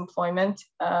ACCESS Employment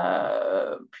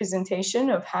presentation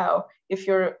of how, if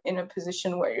you're in a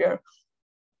position where you're,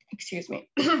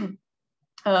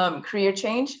 career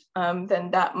change,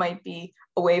 then that might be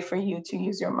a way for you to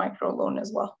use your microloan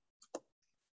as well.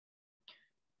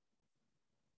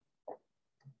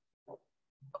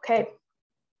 Okay,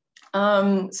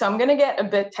 so I'm gonna get a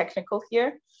bit technical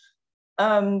here.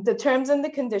 The terms and the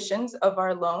conditions of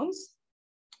our loans,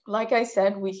 like I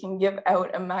said, we can give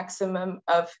out a maximum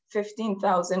of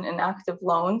 15,000 in active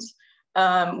loans.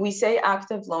 We say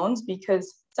active loans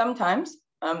because sometimes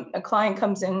a client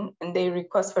comes in and they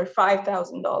request for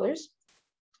 $5,000,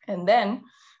 and then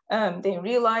they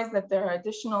realize that there are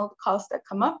additional costs that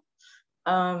come up.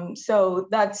 So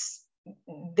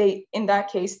in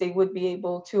that case, they would be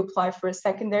able to apply for a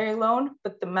secondary loan,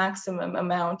 but the maximum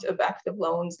amount of active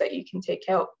loans that you can take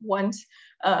out once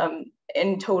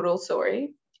in total,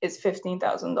 is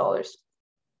 $15,000.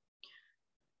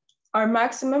 Our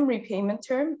maximum repayment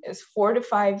term is 4 to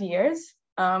 5 years,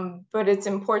 but it's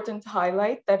important to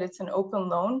highlight that it's an open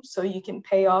loan, so you can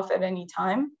pay off at any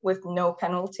time with no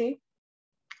penalty.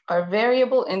 Our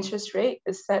variable interest rate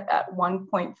is set at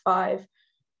 1.5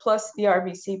 plus the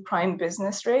RBC prime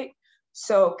business rate.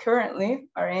 So currently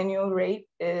our annual rate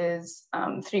is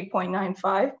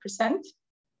 3.95%.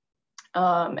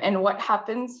 And what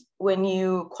happens when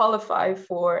you qualify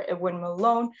for a windmill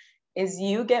loan is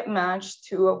you get matched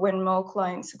to a windmill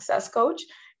client success coach,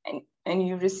 and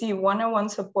you receive one-on-one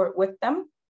support with them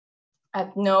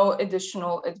at no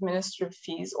additional administrative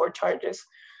fees or charges.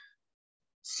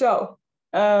 So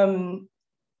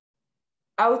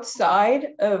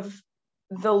outside of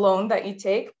the loan that you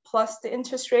take plus the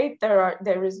interest rate,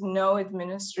 there is no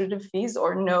administrative fees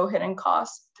or no hidden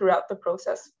costs throughout the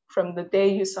process from the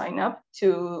day you sign up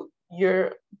to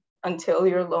until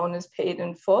your loan is paid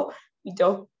in full. We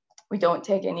don't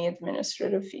take any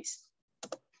administrative fees.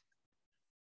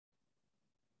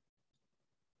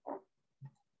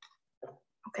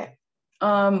 Okay,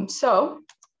 so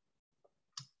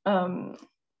I'm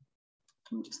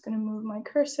just gonna move my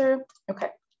cursor. Okay.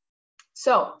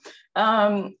 So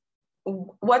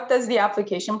what does the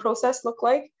application process look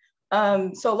like?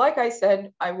 So like I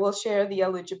said, I will share the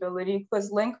eligibility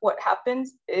quiz link. What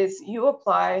happens is you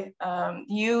apply,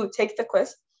 you take the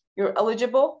quiz, you're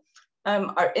eligible.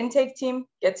 Our intake team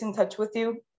gets in touch with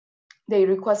you. They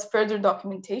request further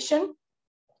documentation.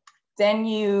 Then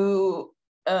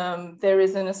there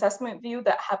is an assessment view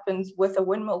that happens with a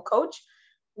windmill coach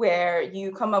where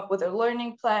you come up with a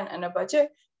learning plan and a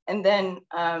budget. And then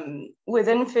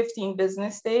within 15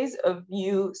 business days of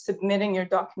you submitting your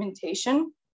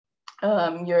documentation,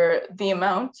 the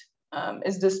amount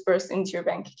is dispersed into your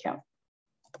bank account.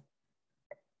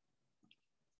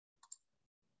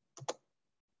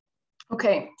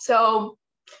 Okay, so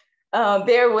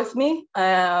bear with me.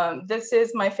 This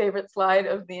is my favorite slide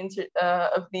of the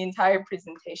entire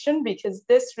presentation because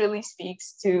this really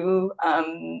speaks to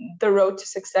the road to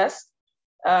success.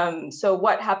 So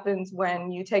what happens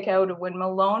when you take out a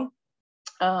windmill loan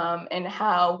and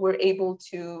how we're able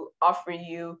to offer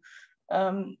you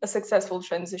a successful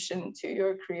transition to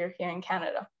your career here in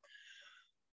Canada.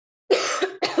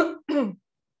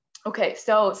 Okay,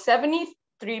 so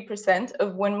 73%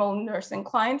 of windmill nursing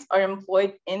clients are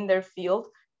employed in their field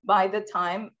by the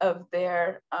time of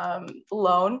their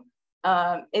loan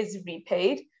is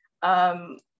repaid.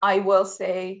 I will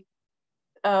say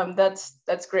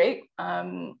that's great,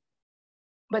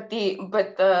 but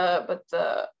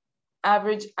the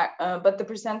average, but the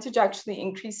percentage actually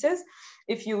increases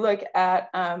if you look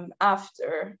at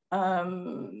after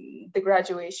the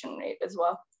graduation rate as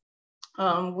well.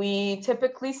 We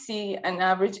typically see an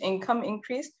average income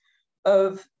increase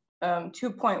of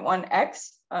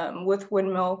 2.1x with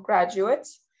windmill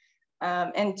graduates,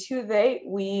 and to date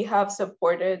we have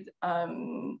supported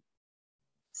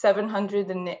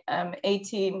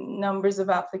 718 numbers of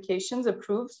applications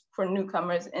approved for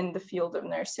newcomers in the field of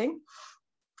nursing.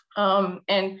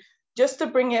 And just to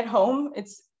bring it home,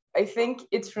 I think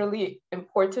it's really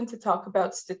important to talk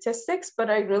about statistics, but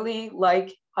I really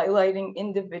like highlighting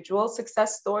individual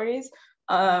success stories.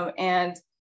 And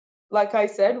like I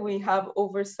said, we have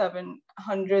over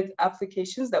 700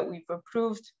 applications that we've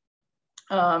approved.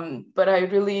 But I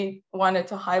really wanted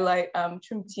to highlight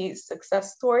Chumti's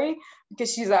success story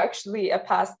because she's actually a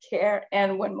past care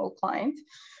and Windmill client.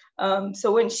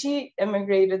 So when she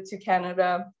immigrated to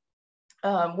Canada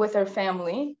with her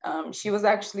family, she was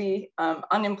actually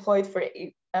unemployed for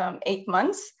 8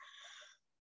 months.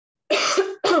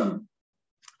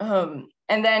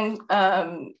 And then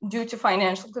due to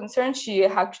financial concerns, she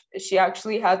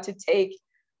actually had to take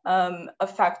a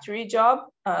factory job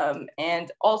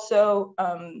and also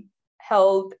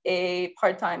held a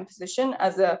part-time position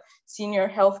as a senior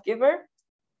health giver,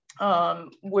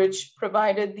 which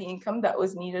provided the income that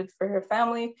was needed for her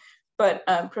family, but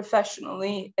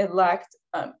professionally it lacked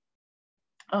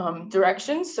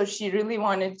direction. So she really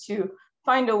wanted to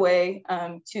find a way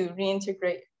to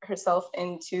reintegrate herself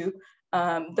into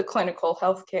the clinical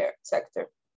healthcare sector.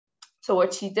 So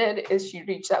what she did is she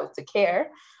reached out to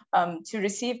CARE to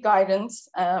receive guidance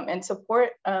and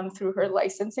support through her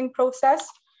licensing process.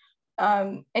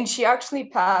 And she actually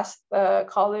passed the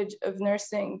College of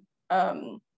Nursing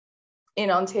in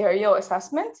Ontario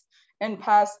assessment and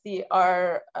passed the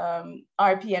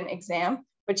RPN exam,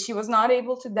 but she was not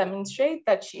able to demonstrate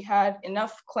that she had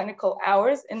enough clinical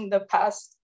hours in the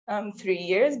past 3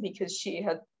 years because she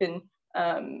had been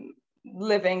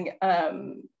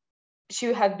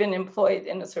she had been employed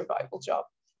in a survival job.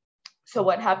 So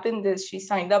what happened is she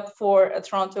signed up for a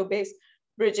Toronto-based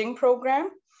bridging program,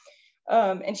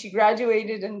 and she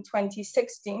graduated in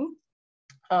 2016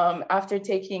 after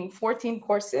taking 14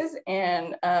 courses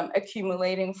and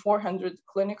accumulating 400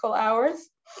 clinical hours.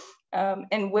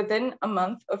 And within a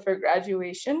month of her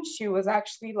graduation, she was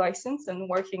actually licensed and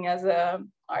working as a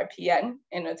RPN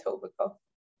in Etobicoke.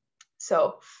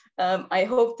 So I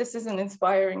hope this is an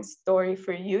inspiring story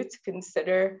for you to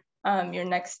consider your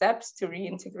next steps to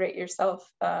reintegrate yourself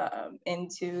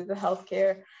into the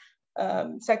healthcare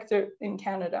sector in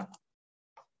Canada.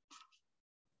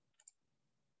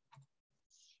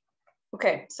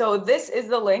 Okay, so this is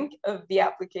the link of the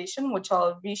application, which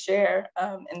I'll reshare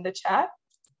in the chat.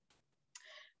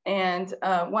 And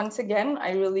once again,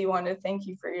 I really want to thank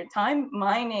you for your time.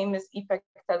 My name is Ipek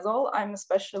Tezol. I'm a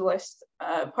specialist,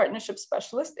 partnership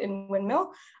specialist in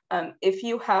Windmill. If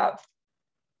you have,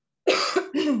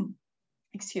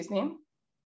 excuse me,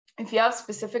 if you have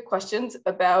specific questions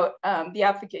about the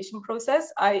application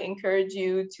process, I encourage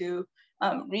you to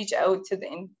reach out to the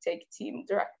intake team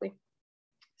directly.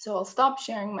 So I'll stop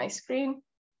sharing my screen.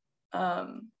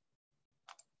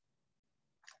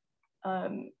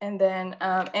 And then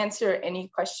answer any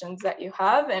questions that you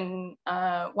have. And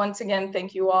once again,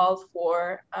 thank you all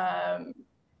for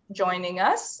joining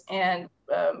us, and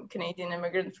Canadian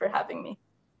Immigrant for having me.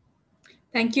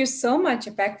 Thank you so much,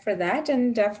 Ipek, for that,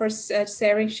 and for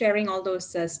sharing all those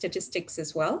statistics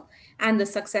as well, and the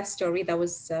success story. That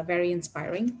was very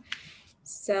inspiring.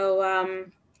 So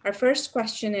our first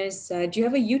question is, do you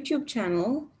have a YouTube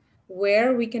channel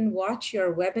where we can watch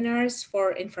your webinars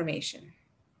for information?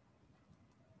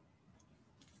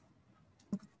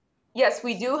 Yes,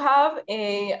 we do have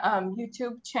a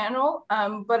YouTube channel,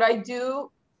 but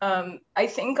I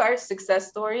think our success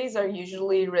stories are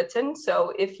usually written.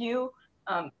 So if you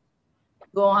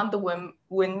go on the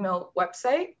Windmill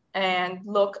website and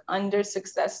look under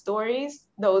success stories,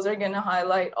 those are going to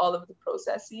highlight all of the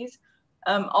processes.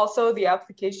 Also, the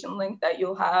application link that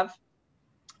you'll have,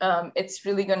 it's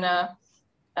really going to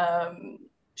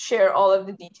share all of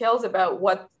the details about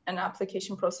what an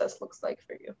application process looks like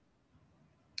for you.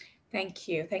 Thank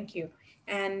you. Thank you.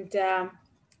 And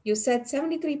you said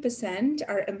 73%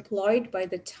 are employed by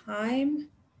the time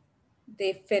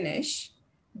they finish.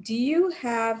 Do you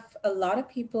have a lot of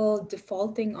people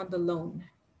defaulting on the loan?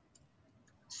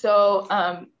 So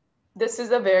this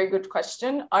is a very good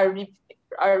question. Our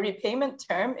repayment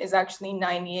term is actually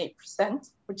 98%,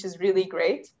 which is really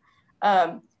great.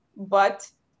 But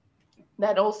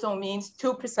that also means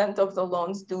 2% of the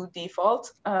loans do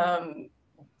default.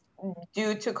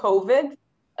 Due to COVID,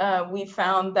 we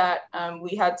found that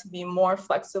we had to be more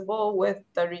flexible with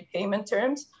the repayment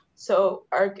terms. So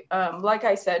like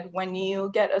I said, when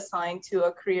you get assigned to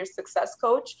a career success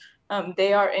coach,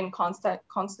 they are in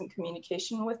constant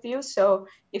communication with you. So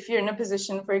if you're in a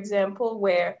position, for example,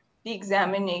 where the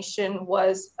examination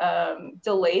was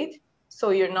delayed,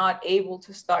 so you're not able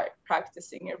to start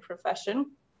practicing your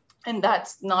profession, and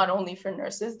that's not only for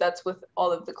nurses, that's with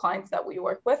all of the clients that we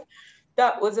work with.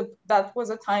 That was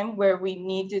a time where we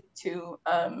needed to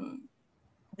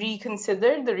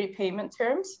reconsider the repayment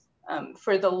terms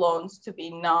for the loans to be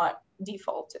not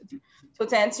defaulted. So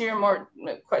to answer your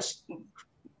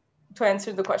to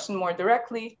answer the question more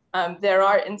directly, there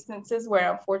are instances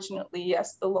where unfortunately,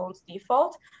 yes, the loans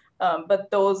default, but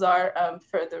those are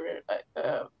further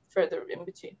in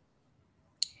between.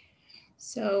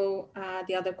 So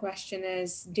the other question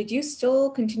is, did you still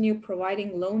continue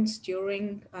providing loans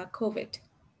during COVID?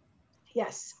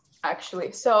 Yes,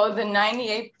 actually. So the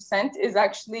 98% is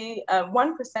actually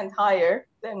 1% higher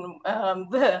than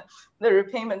the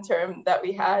repayment term that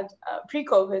we had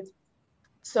pre-COVID.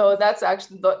 So that's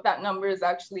actually, that number is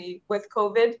actually with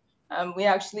COVID. We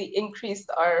actually increased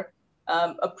our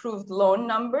approved loan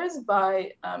numbers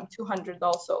by 200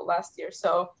 also last year.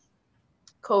 So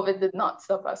COVID did not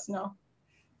stop us, no.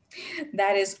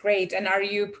 That is great. And are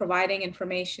you providing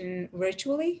information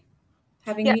virtually?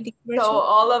 Having meetings virtually? So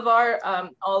all of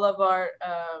our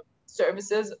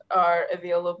services are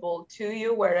available to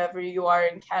you wherever you are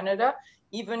in Canada.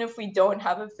 Even if we don't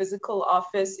have a physical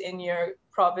office in your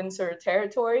province or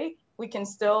territory, we can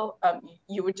still,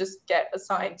 you would just get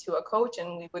assigned to a coach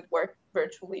and we would work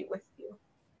virtually with you.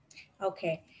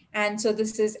 Okay. And so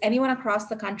this is anyone across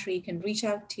the country can reach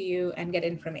out to you and get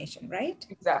information, right?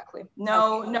 Exactly.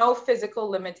 No, okay. No physical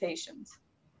limitations.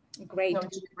 Great. No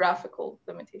geographical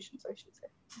limitations, I should say.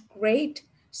 Great.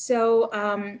 So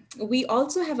we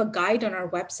also have a guide on our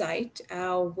website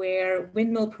where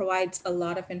Windmill provides a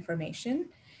lot of information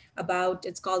about,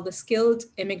 it's called the Skilled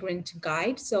Immigrant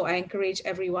Guide. So I encourage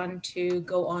everyone to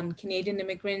go on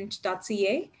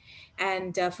canadianimmigrant.ca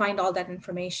and find all that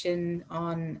information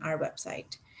on our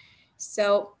website.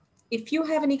 So if you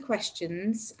have any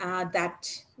questions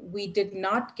that we did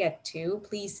not get to,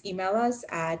 please email us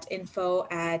at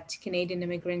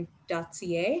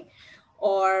info@canadianimmigrant.ca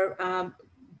or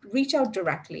reach out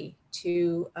directly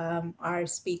to our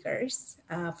speakers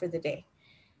for the day.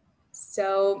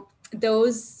 So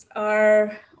those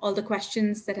are all the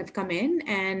questions that have come in,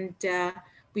 and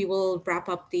we will wrap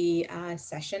up the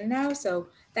session now. So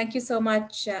thank you so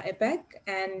much, Ipek,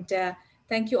 and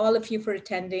thank you all of you for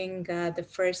attending the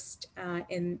first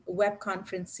in web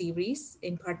conference series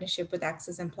in partnership with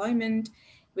ACCESS Employment,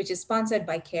 which is sponsored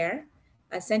by CARE,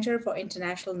 a Center for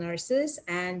International Nurses,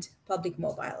 and Public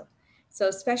Mobile. So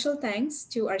special thanks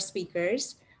to our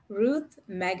speakers, Ruth,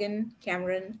 Meghan,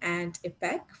 Cameron, and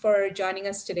Ipek, for joining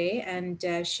us today and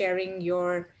sharing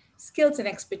your skills and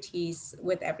expertise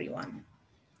with everyone.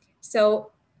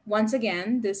 So once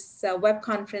again, this web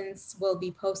conference will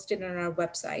be posted on our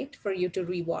website for you to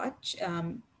rewatch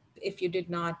if you did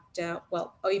not,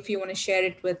 or if you want to share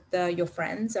it with your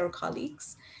friends or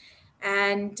colleagues.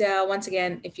 And once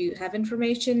again, if you have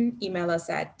information, email us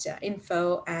at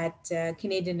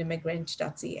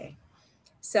info@canadianimmigrant.ca.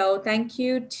 So thank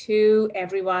you to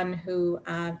everyone who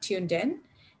tuned in,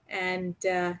 and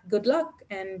good luck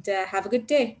and have a good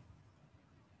day.